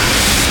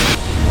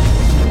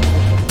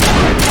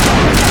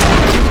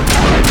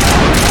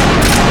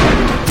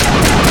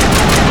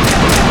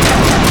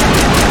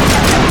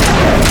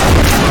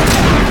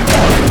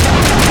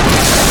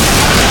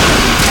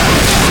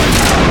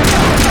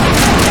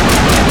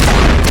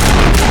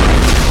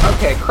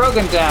 Okay,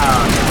 Krogan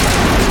down.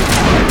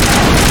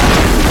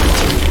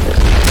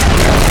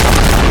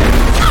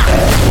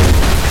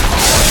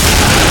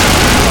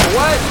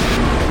 What?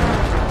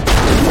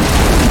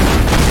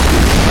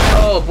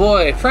 Oh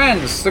boy,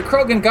 friends, the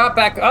Krogan got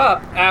back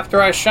up after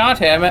I shot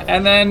him,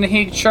 and then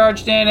he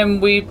charged in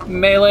and we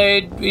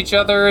meleeed each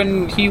other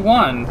and he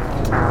won.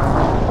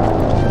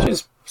 Which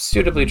is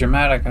suitably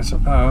dramatic, I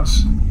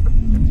suppose.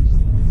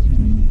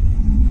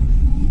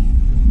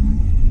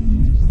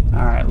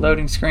 Alright,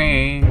 loading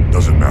screen.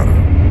 Doesn't matter.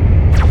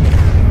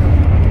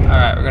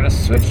 Alright, we're gonna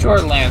switch to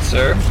our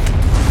Lancer.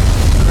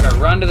 We're gonna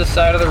run to the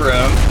side of the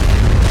room.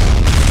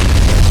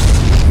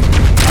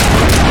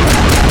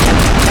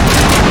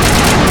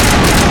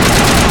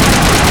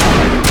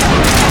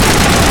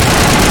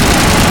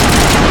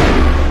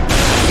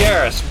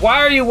 Garrus, why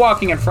are you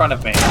walking in front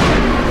of me?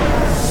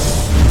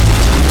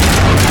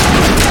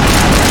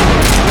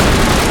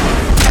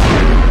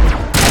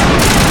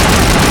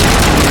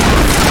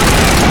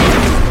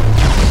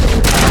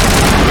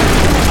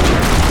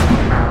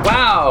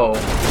 Wow!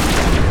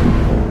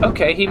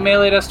 Okay, he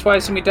meleeed us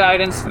twice and we died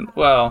instantly.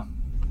 Well,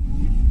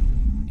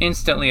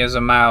 instantly is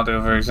a mild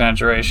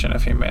over-exaggeration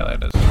if he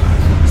meleeed us.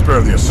 Spare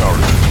the Asari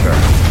if you can.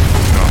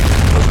 No,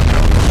 doesn't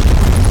matter.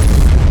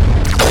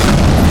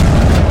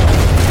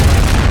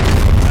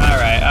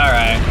 Alright,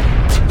 alright.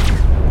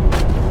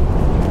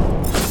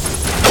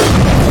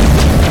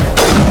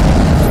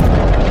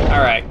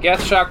 Alright,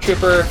 Geth Shock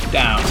Trooper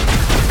down.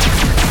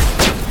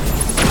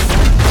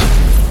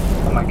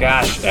 Oh my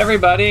gosh,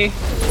 everybody!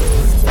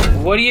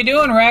 What are you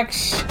doing,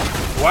 Rex?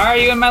 Why are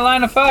you in my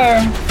line of fire?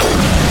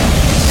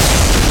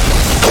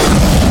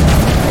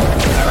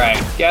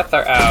 Alright, Geth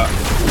are out.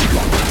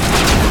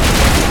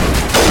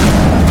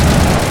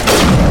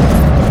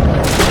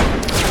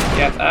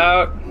 Geth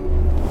out.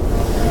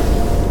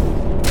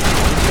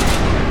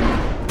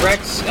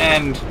 Rex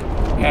and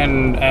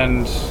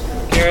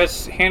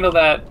Garrus, handle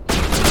that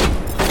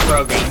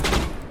Krogan.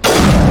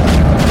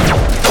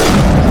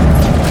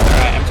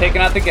 Alright, I'm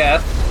taking out the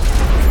Geth.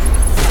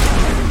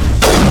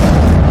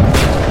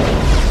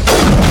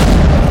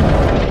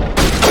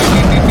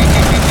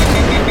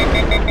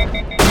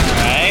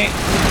 Alright.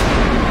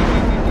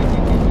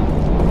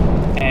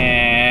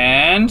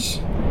 And...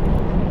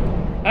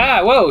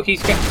 Ah, whoa,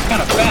 he's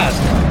kind of fast.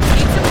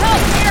 Need some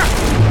help here!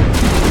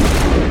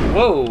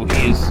 Whoa,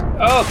 he's...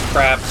 Oh,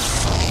 crap.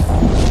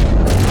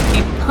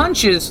 He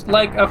punches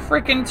like a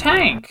freaking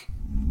tank.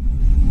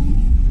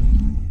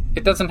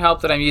 It doesn't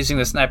help that I'm using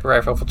the sniper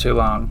rifle for too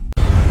long.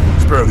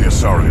 Spare the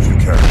Asari if you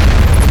can.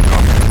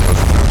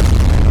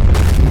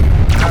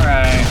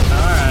 Alright,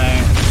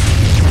 alright.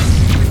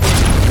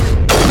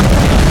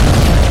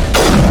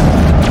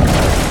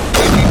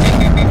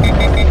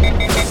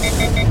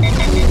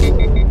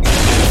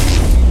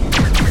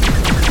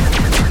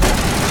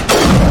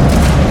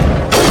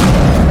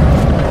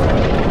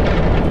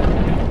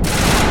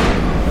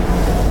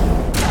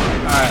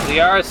 Alright,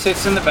 Liara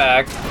sits in the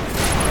back.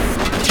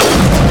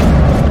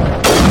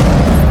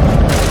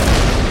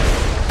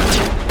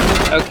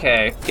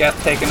 Okay,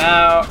 Geth taken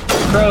out.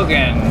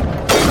 Krogan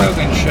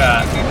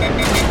shot.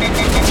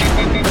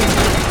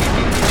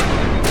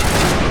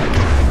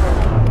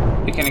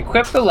 We can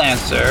equip the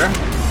Lancer.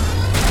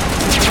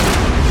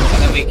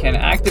 And then we can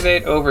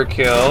activate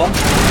Overkill.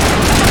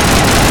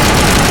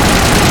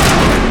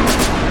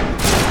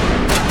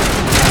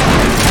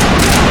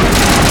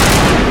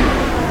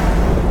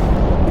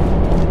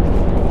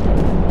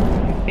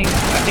 I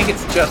think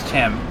it's just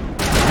him.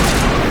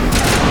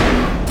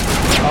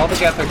 All the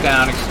Geth are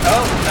down.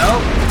 Oh, no.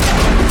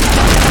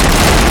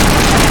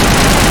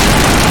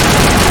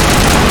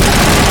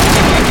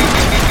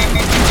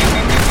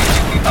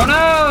 Oh,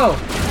 no!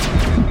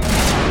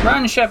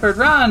 Run, Shepard,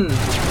 run!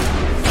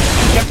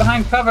 Get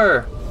behind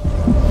cover.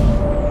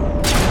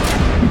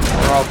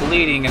 We're all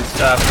bleeding and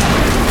stuff.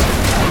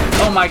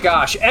 Oh my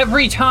gosh,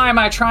 every time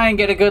I try and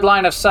get a good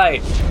line of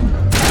sight,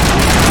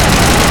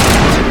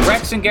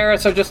 Rex and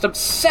Garrus are just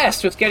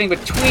obsessed with getting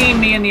between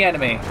me and the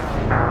enemy.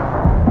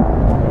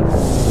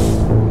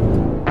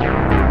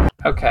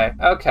 Okay.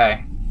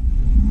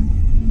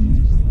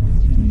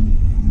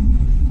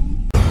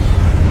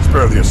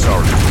 Spare the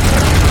Asari.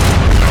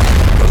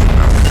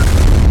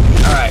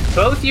 Alright,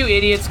 both you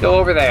idiots go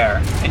over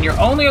there. And you're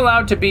only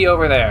allowed to be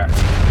over there.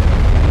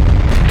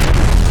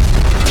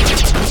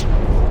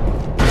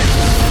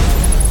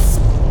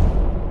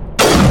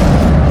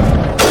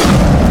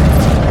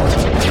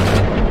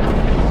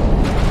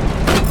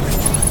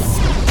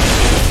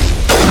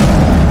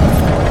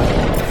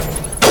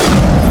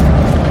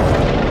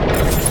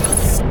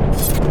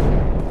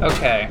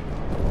 Okay.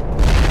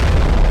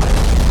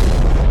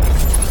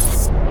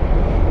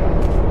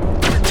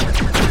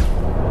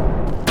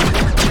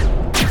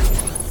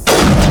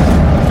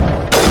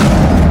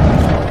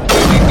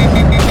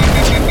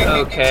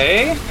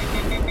 Okay.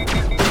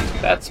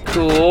 That's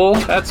cool.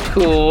 That's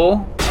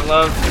cool. I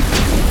love...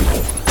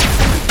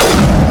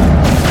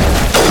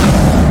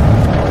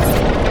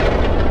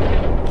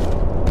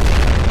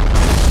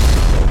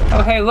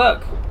 Oh, hey,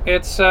 look.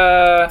 It's,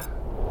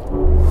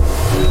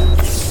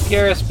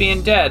 Garrus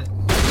being dead.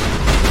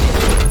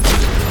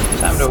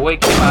 Time to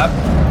wake him up.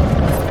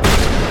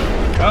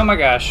 Oh my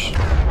gosh.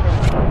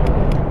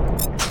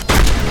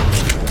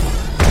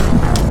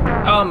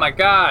 Oh my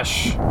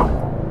gosh.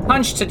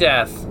 Punched to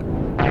death.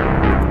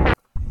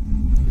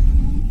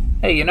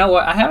 Hey, you know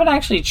what? I haven't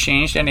actually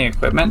changed any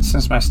equipment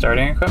since my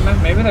starting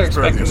equipment. Maybe they're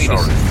expecting me to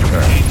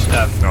change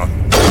stuff.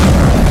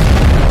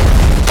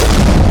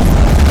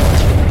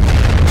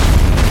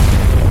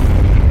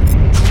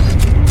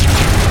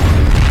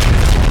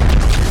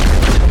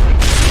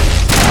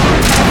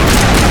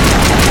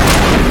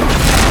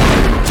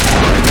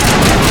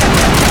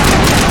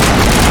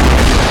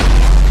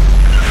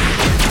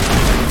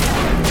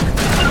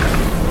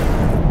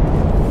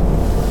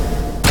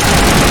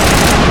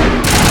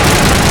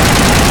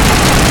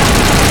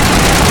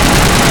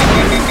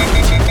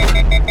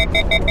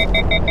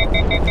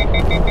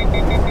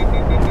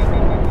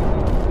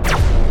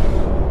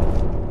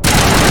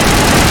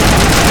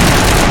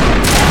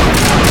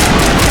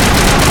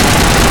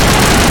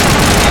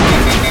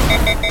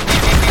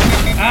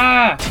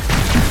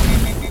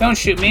 Don't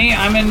shoot me.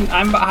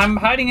 I'm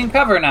hiding in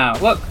cover now.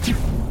 Look.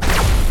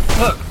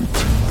 Look.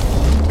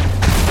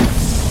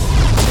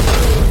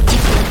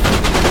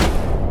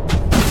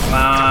 Come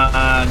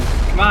on.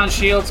 Come on,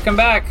 shields, come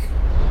back.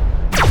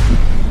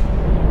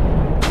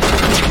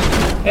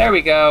 There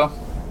we go.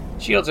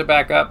 Shields are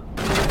back up.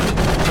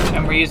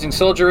 And we're using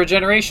soldier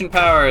regeneration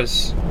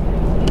powers.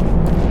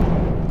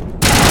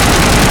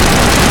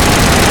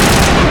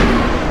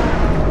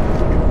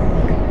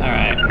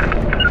 Alright.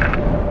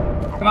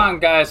 Come on,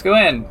 guys, go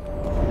in.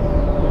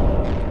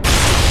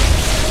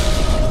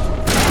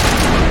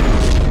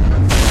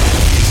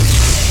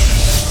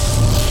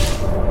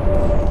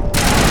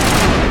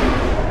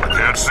 I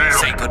can't see him.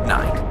 Say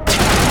goodnight.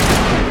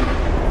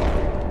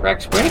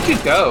 Rex, where did you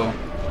go?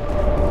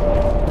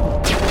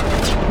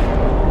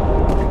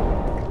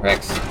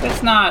 Rex,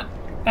 that's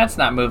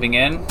not moving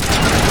in.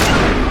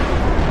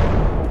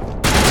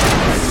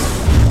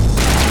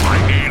 I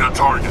need a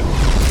target.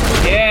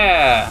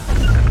 Yeah.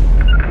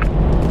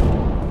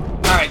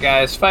 All right,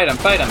 guys, fight him,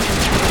 fight him.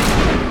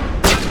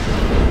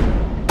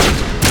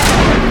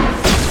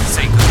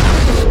 Say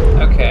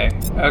goodnight. Okay,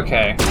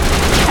 okay.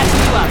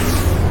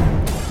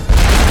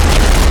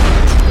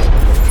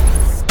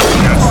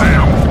 Can't see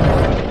him.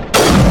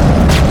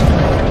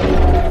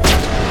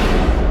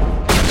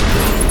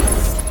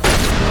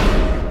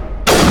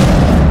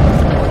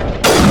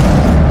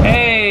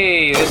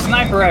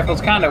 Sniper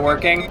rifle's kind of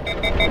working,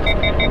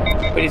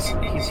 but he's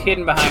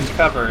hidden behind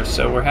cover,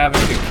 so we're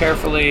having to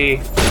carefully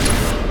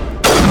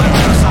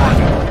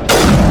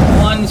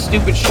one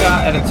stupid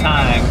shot at a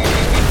time.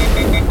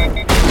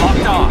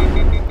 Locked on.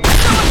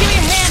 Someone give me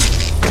a hand!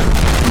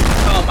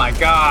 Oh my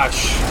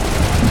gosh!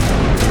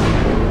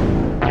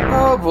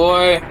 Oh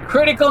boy!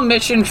 Critical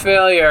mission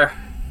failure.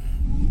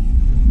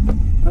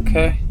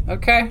 Okay,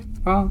 okay.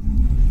 Well,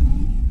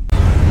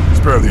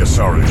 Spare the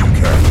Asari if you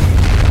can.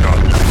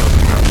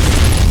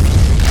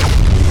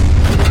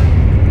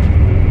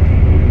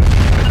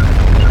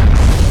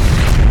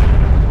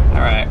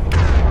 Alright.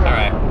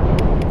 Alright.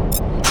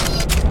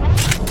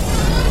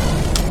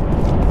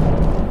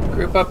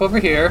 Group up over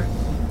here.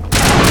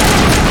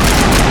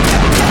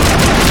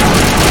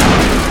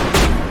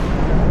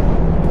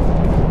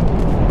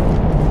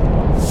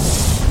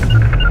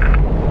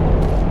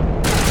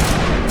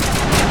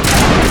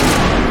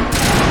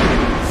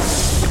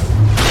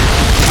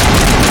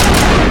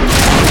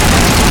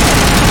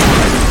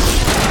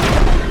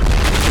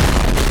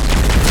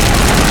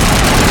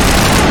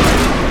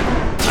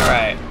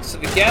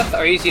 Geth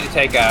are easy to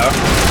take out.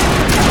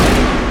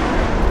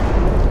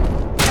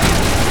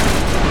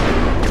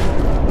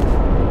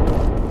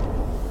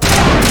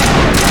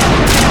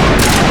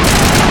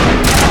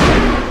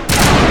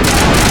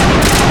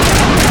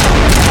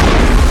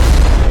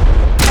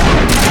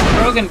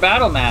 Krogan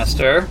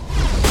Battlemaster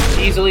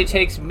easily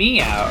takes me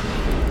out.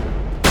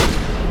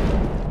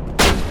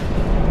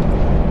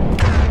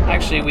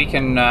 Actually, we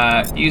can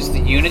use the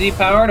Unity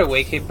power to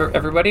wake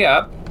everybody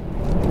up.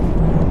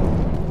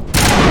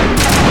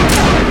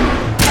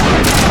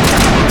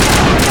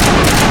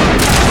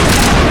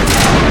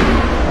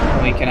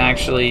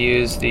 actually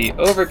use the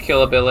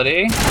overkill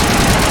ability.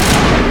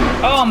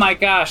 Oh my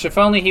gosh, if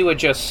only he would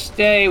just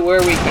stay where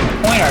we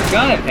can point our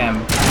gun at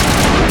him.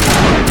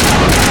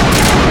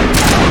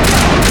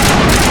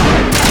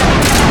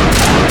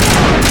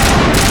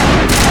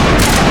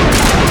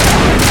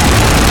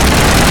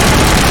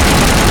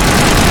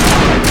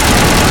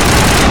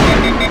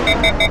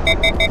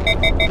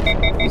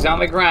 He's on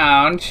the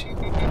ground.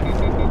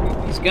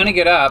 He's gonna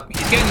get up.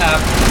 He's getting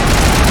up.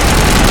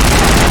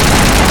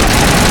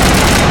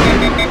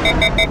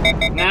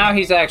 Now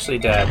he's actually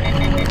dead.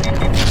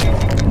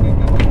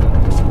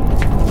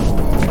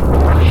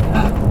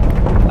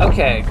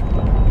 Okay.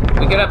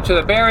 We get up to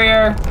the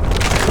barrier.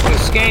 We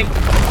escape.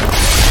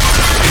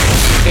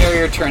 The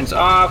barrier turns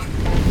off.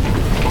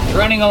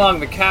 Running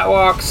along the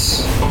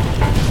catwalks.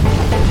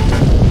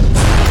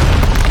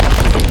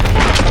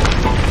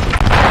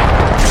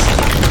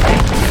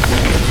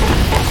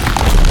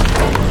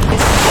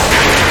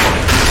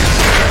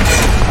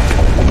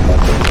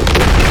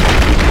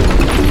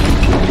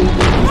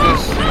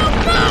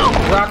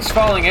 Rocks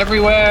falling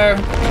everywhere.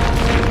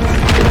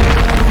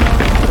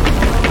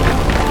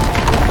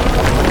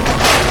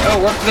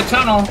 Oh, work the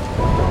tunnel.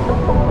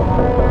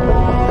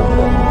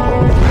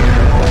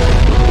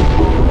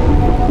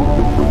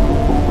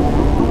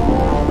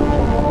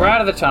 We're out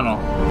of the tunnel.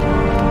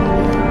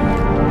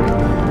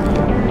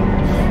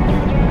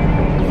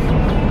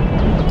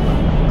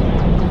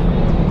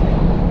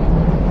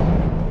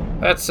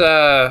 That's,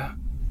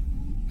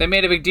 they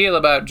made a big deal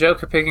about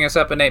Joker picking us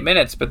up in 8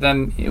 minutes, but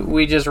then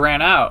we just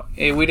ran out.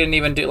 We didn't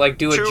even do a jump.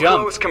 Too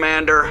close,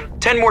 Commander.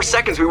 10 more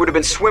seconds we would have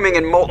been swimming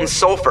in molten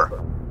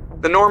sulfur.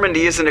 The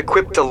Normandy isn't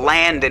equipped to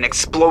land in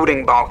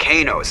exploding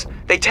volcanoes.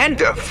 They tend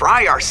to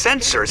fry our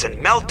sensors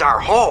and melt our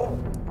hull.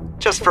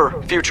 Just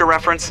for future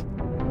reference.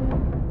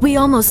 We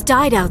almost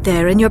died out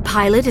there and your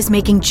pilot is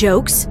making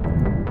jokes?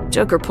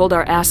 Joker pulled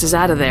our asses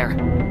out of there.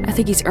 I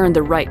think he's earned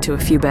the right to a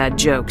few bad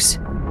jokes.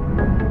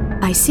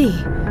 I see.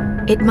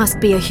 It must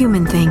be a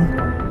human thing.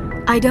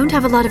 I don't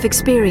have a lot of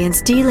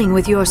experience dealing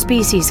with your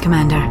species,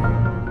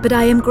 Commander. But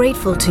I am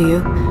grateful to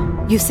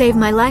you. You saved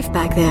my life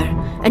back there,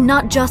 and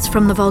not just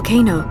from the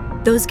volcano.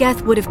 Those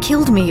Geth would have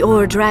killed me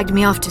or dragged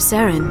me off to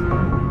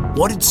Saren.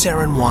 What did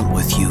Saren want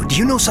with you? Do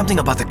you know something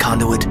about the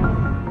conduit?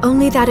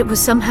 Only that it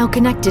was somehow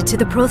connected to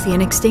the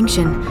Prothean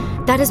extinction.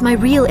 That is my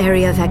real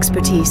area of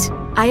expertise.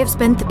 I have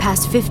spent the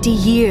past 50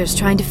 years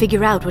trying to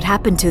figure out what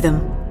happened to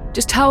them.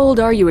 Just how old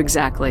are you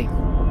exactly?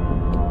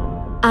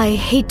 I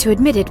hate to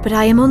admit it, but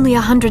I am only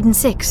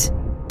 106.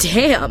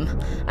 Damn!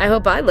 I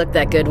hope I look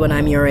that good when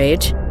I'm your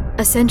age.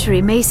 A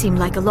century may seem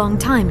like a long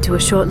time to a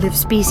short-lived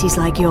species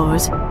like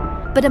yours,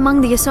 but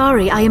among the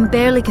Asari, I am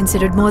barely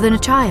considered more than a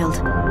child.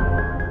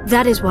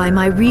 That is why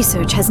my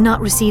research has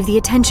not received the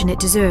attention it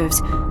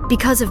deserves.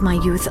 Because of my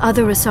youth,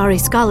 other Asari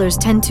scholars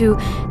tend to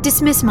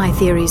dismiss my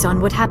theories on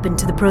what happened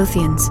to the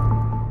Protheans.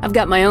 I've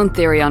got my own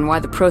theory on why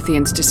the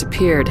Protheans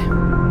disappeared.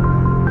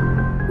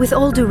 With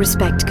all due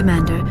respect,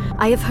 Commander,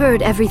 I have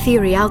heard every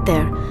theory out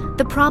there.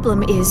 The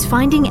problem is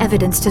finding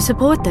evidence to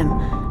support them.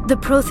 The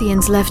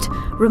Protheans left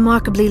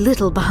remarkably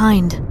little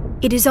behind.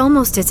 It is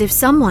almost as if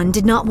someone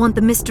did not want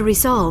the mystery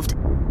solved.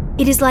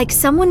 It is like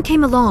someone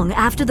came along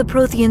after the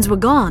Protheans were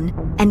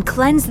gone and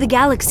cleansed the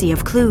galaxy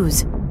of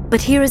clues.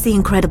 But here is the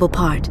incredible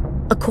part.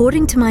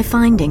 According to my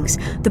findings,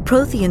 the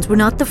Protheans were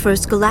not the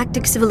first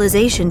galactic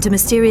civilization to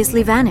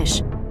mysteriously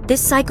vanish.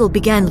 This cycle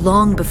began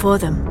long before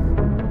them.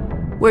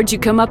 Where'd you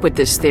come up with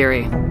this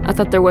theory? I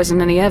thought there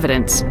wasn't any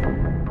evidence.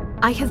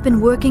 I have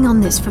been working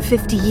on this for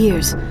 50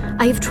 years.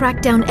 I have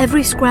tracked down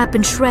every scrap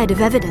and shred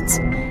of evidence.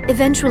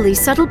 Eventually,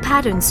 subtle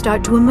patterns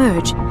start to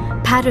emerge,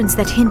 patterns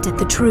that hint at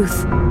the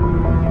truth.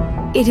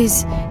 It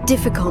is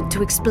difficult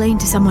to explain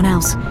to someone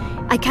else.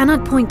 I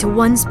cannot point to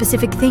one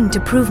specific thing to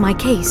prove my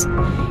case.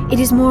 It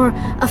is more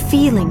a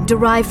feeling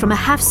derived from a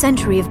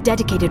half-century of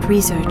dedicated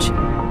research.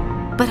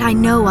 But I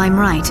know I'm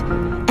right,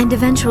 and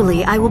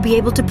eventually I will be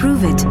able to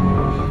prove it.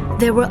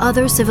 There were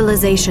other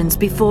civilizations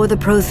before the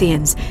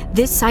Protheans.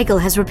 This cycle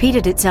has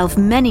repeated itself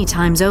many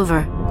times over.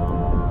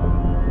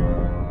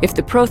 If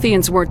the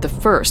Protheans weren't the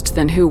first,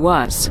 then who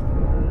was?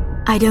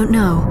 I don't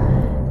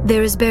know.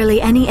 There is barely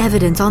any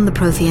evidence on the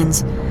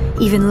Protheans,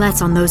 even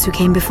less on those who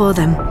came before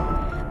them.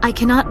 I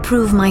cannot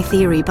prove my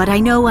theory, but I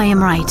know I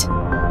am right.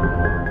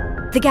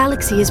 The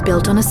galaxy is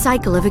built on a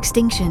cycle of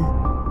extinction.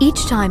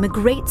 Each time a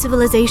great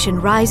civilization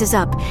rises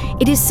up,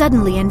 it is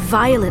suddenly and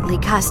violently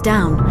cast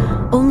down.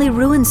 Only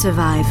ruins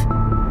survive.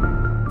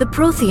 The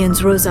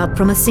Protheans rose up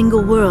from a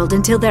single world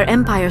until their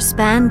empire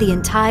spanned the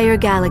entire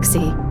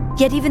galaxy.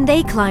 Yet even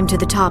they climbed to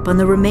the top on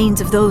the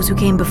remains of those who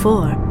came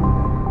before.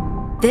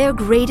 Their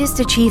greatest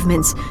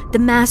achievements, the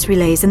mass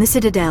relays and the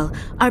Citadel,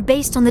 are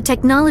based on the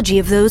technology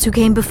of those who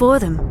came before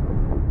them.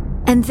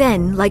 And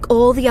then, like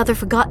all the other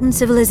forgotten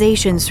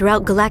civilizations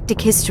throughout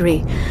galactic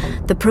history,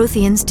 the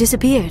Protheans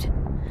disappeared.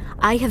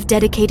 I have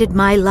dedicated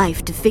my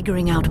life to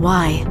figuring out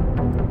why.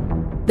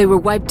 They were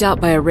wiped out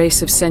by a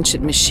race of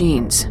sentient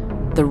machines,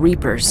 the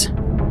Reapers.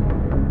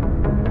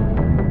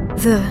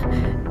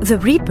 The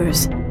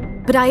Reapers?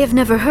 But I have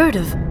never heard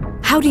of.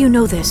 How do you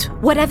know this?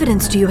 What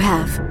evidence do you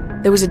have?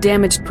 There was a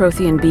damaged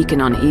Prothean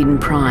beacon on Eden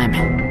Prime.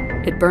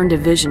 It burned a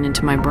vision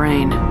into my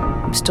brain.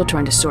 I'm still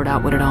trying to sort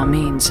out what it all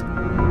means.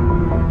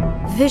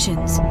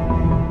 Visions.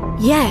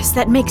 Yes,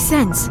 that makes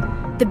sense.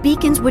 The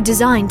beacons were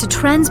designed to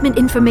transmit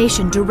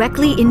information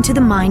directly into the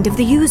mind of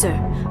the user.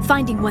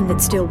 Finding one that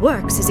still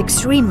works is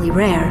extremely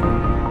rare.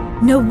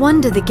 No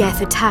wonder the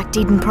Geth attacked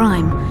Eden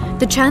Prime.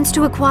 The chance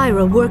to acquire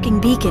a working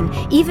beacon,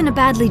 even a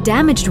badly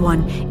damaged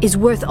one, is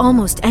worth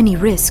almost any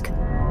risk.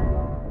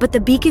 But the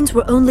beacons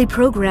were only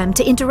programmed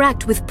to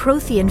interact with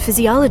Prothean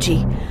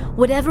physiology.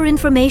 Whatever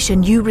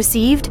information you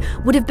received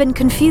would have been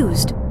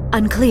confused,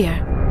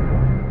 unclear.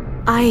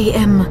 I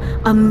am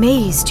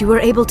amazed you were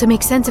able to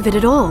make sense of it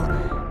at all.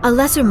 A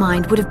lesser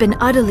mind would have been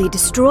utterly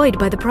destroyed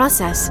by the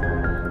process.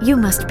 You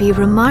must be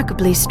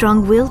remarkably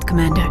strong-willed,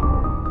 Commander.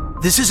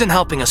 This isn't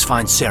helping us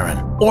find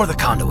Saren, or the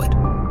conduit.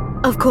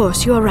 Of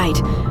course, you're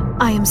right.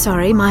 I am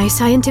sorry, my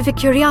scientific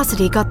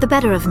curiosity got the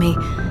better of me.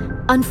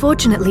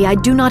 Unfortunately, I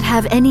do not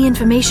have any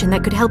information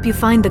that could help you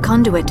find the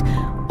conduit,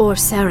 or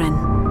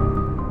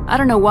Saren. I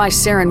don't know why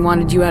Saren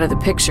wanted you out of the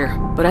picture,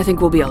 but I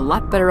think we'll be a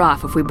lot better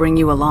off if we bring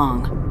you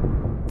along.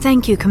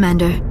 Thank you,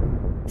 Commander.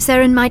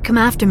 Saren might come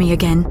after me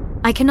again.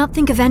 I cannot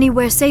think of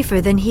anywhere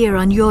safer than here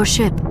on your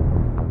ship.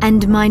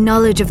 And my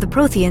knowledge of the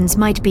Protheans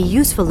might be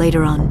useful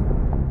later on.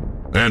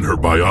 And her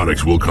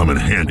biotics will come in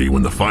handy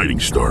when the fighting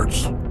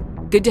starts.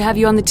 Good to have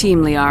you on the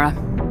team, Liara.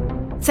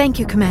 Thank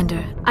you,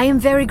 Commander. I am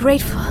very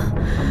grateful.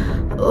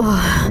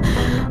 Oh,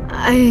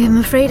 I am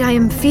afraid I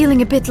am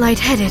feeling a bit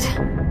lightheaded.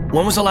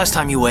 When was the last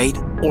time you ate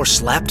or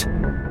slept?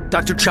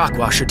 Dr.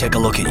 Chakwa should take a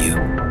look at you.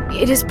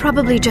 It is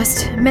probably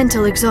just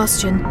mental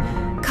exhaustion,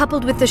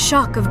 coupled with the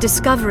shock of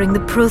discovering the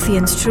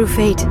Protheans' true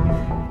fate.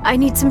 I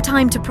need some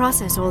time to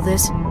process all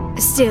this.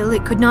 Still,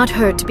 it could not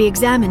hurt to be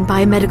examined by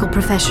a medical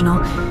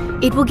professional.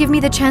 It will give me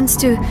the chance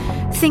to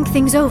think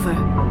things over.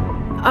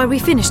 Are we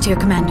finished here,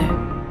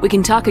 Commander? We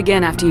can talk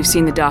again after you've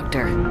seen the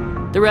doctor.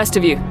 The rest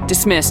of you,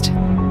 dismissed.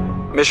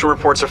 Mission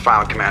reports are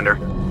filed, Commander.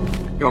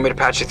 You want me to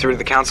patch you through to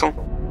the Council?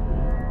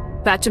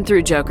 Patch him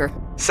through, Joker.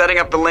 Setting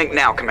up the link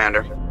now,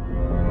 Commander.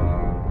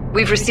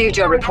 We've received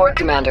your report,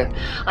 Commander.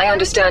 I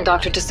understand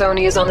Dr.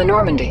 Tassoni is on the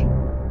Normandy.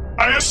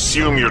 I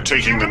assume you're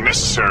taking the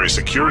necessary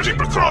security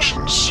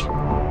precautions.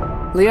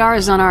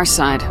 Liara's on our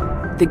side.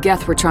 The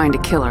Geth were trying to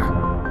kill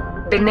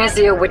her.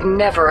 Benezia would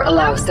never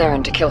allow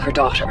Saren to kill her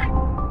daughter.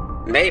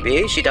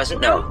 Maybe she doesn't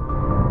know.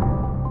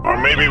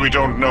 Or maybe we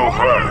don't know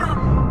her.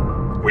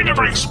 We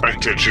never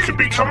expected she could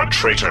become a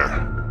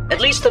traitor.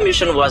 At least the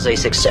mission was a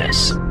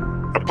success.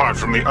 Apart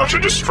from the utter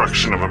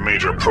destruction of a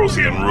major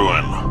Prothean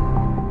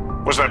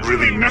ruin. Was that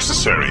really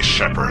necessary,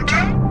 Shepard?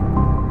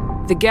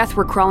 The Geth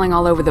were crawling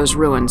all over those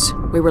ruins.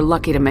 We were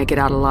lucky to make it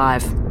out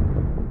alive.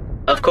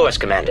 Of course,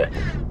 Commander.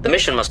 The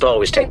mission must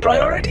always take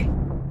priority.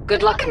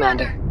 Good luck,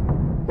 Commander.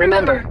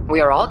 Remember, we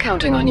are all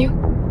counting on you.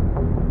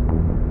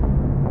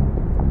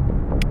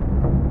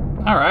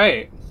 All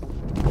right.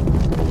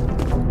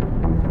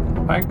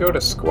 If I go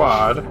to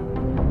squad,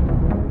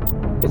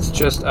 it's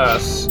just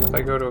us. If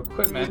I go to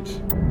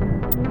equipment,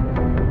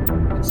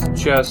 it's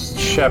just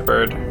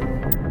Shepard.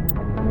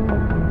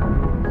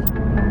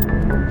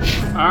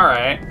 All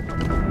right.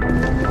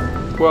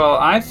 Well,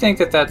 I think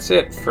that that's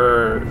it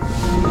for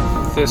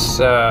this.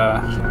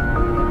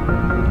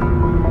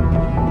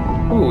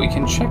 Ooh, we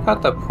can check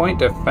out the point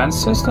defense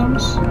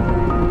systems.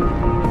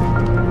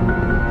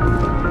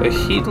 The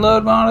heat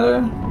load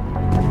monitor.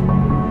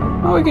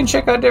 Oh, we can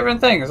check out different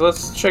things.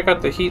 Let's check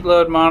out the heat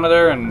load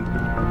monitor and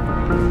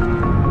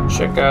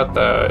check out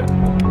the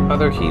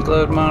other heat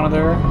load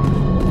monitor.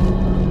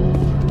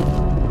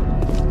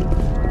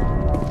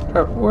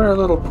 Where are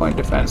little point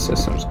defense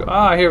systems go?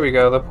 Ah, here we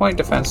go. The point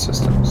defense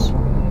systems.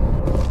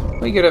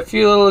 We get a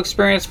few little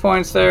experience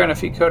points there and a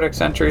few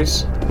codex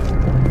entries.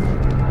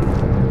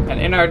 And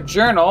in our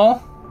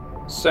journal,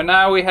 so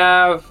now we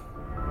have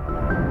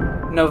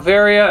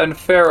Noveria and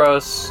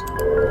Pharos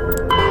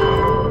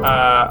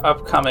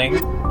upcoming.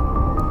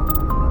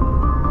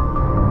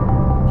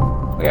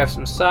 We have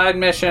some side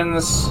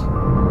missions.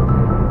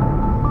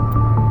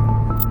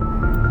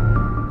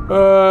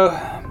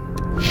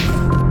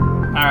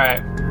 Alright.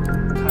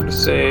 Time to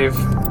save.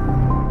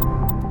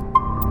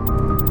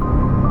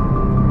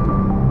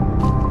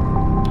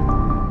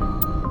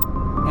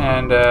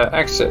 And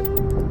exit.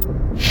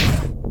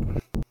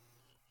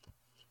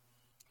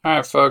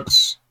 Alright,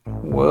 folks.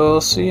 We'll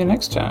see you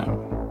next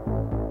time.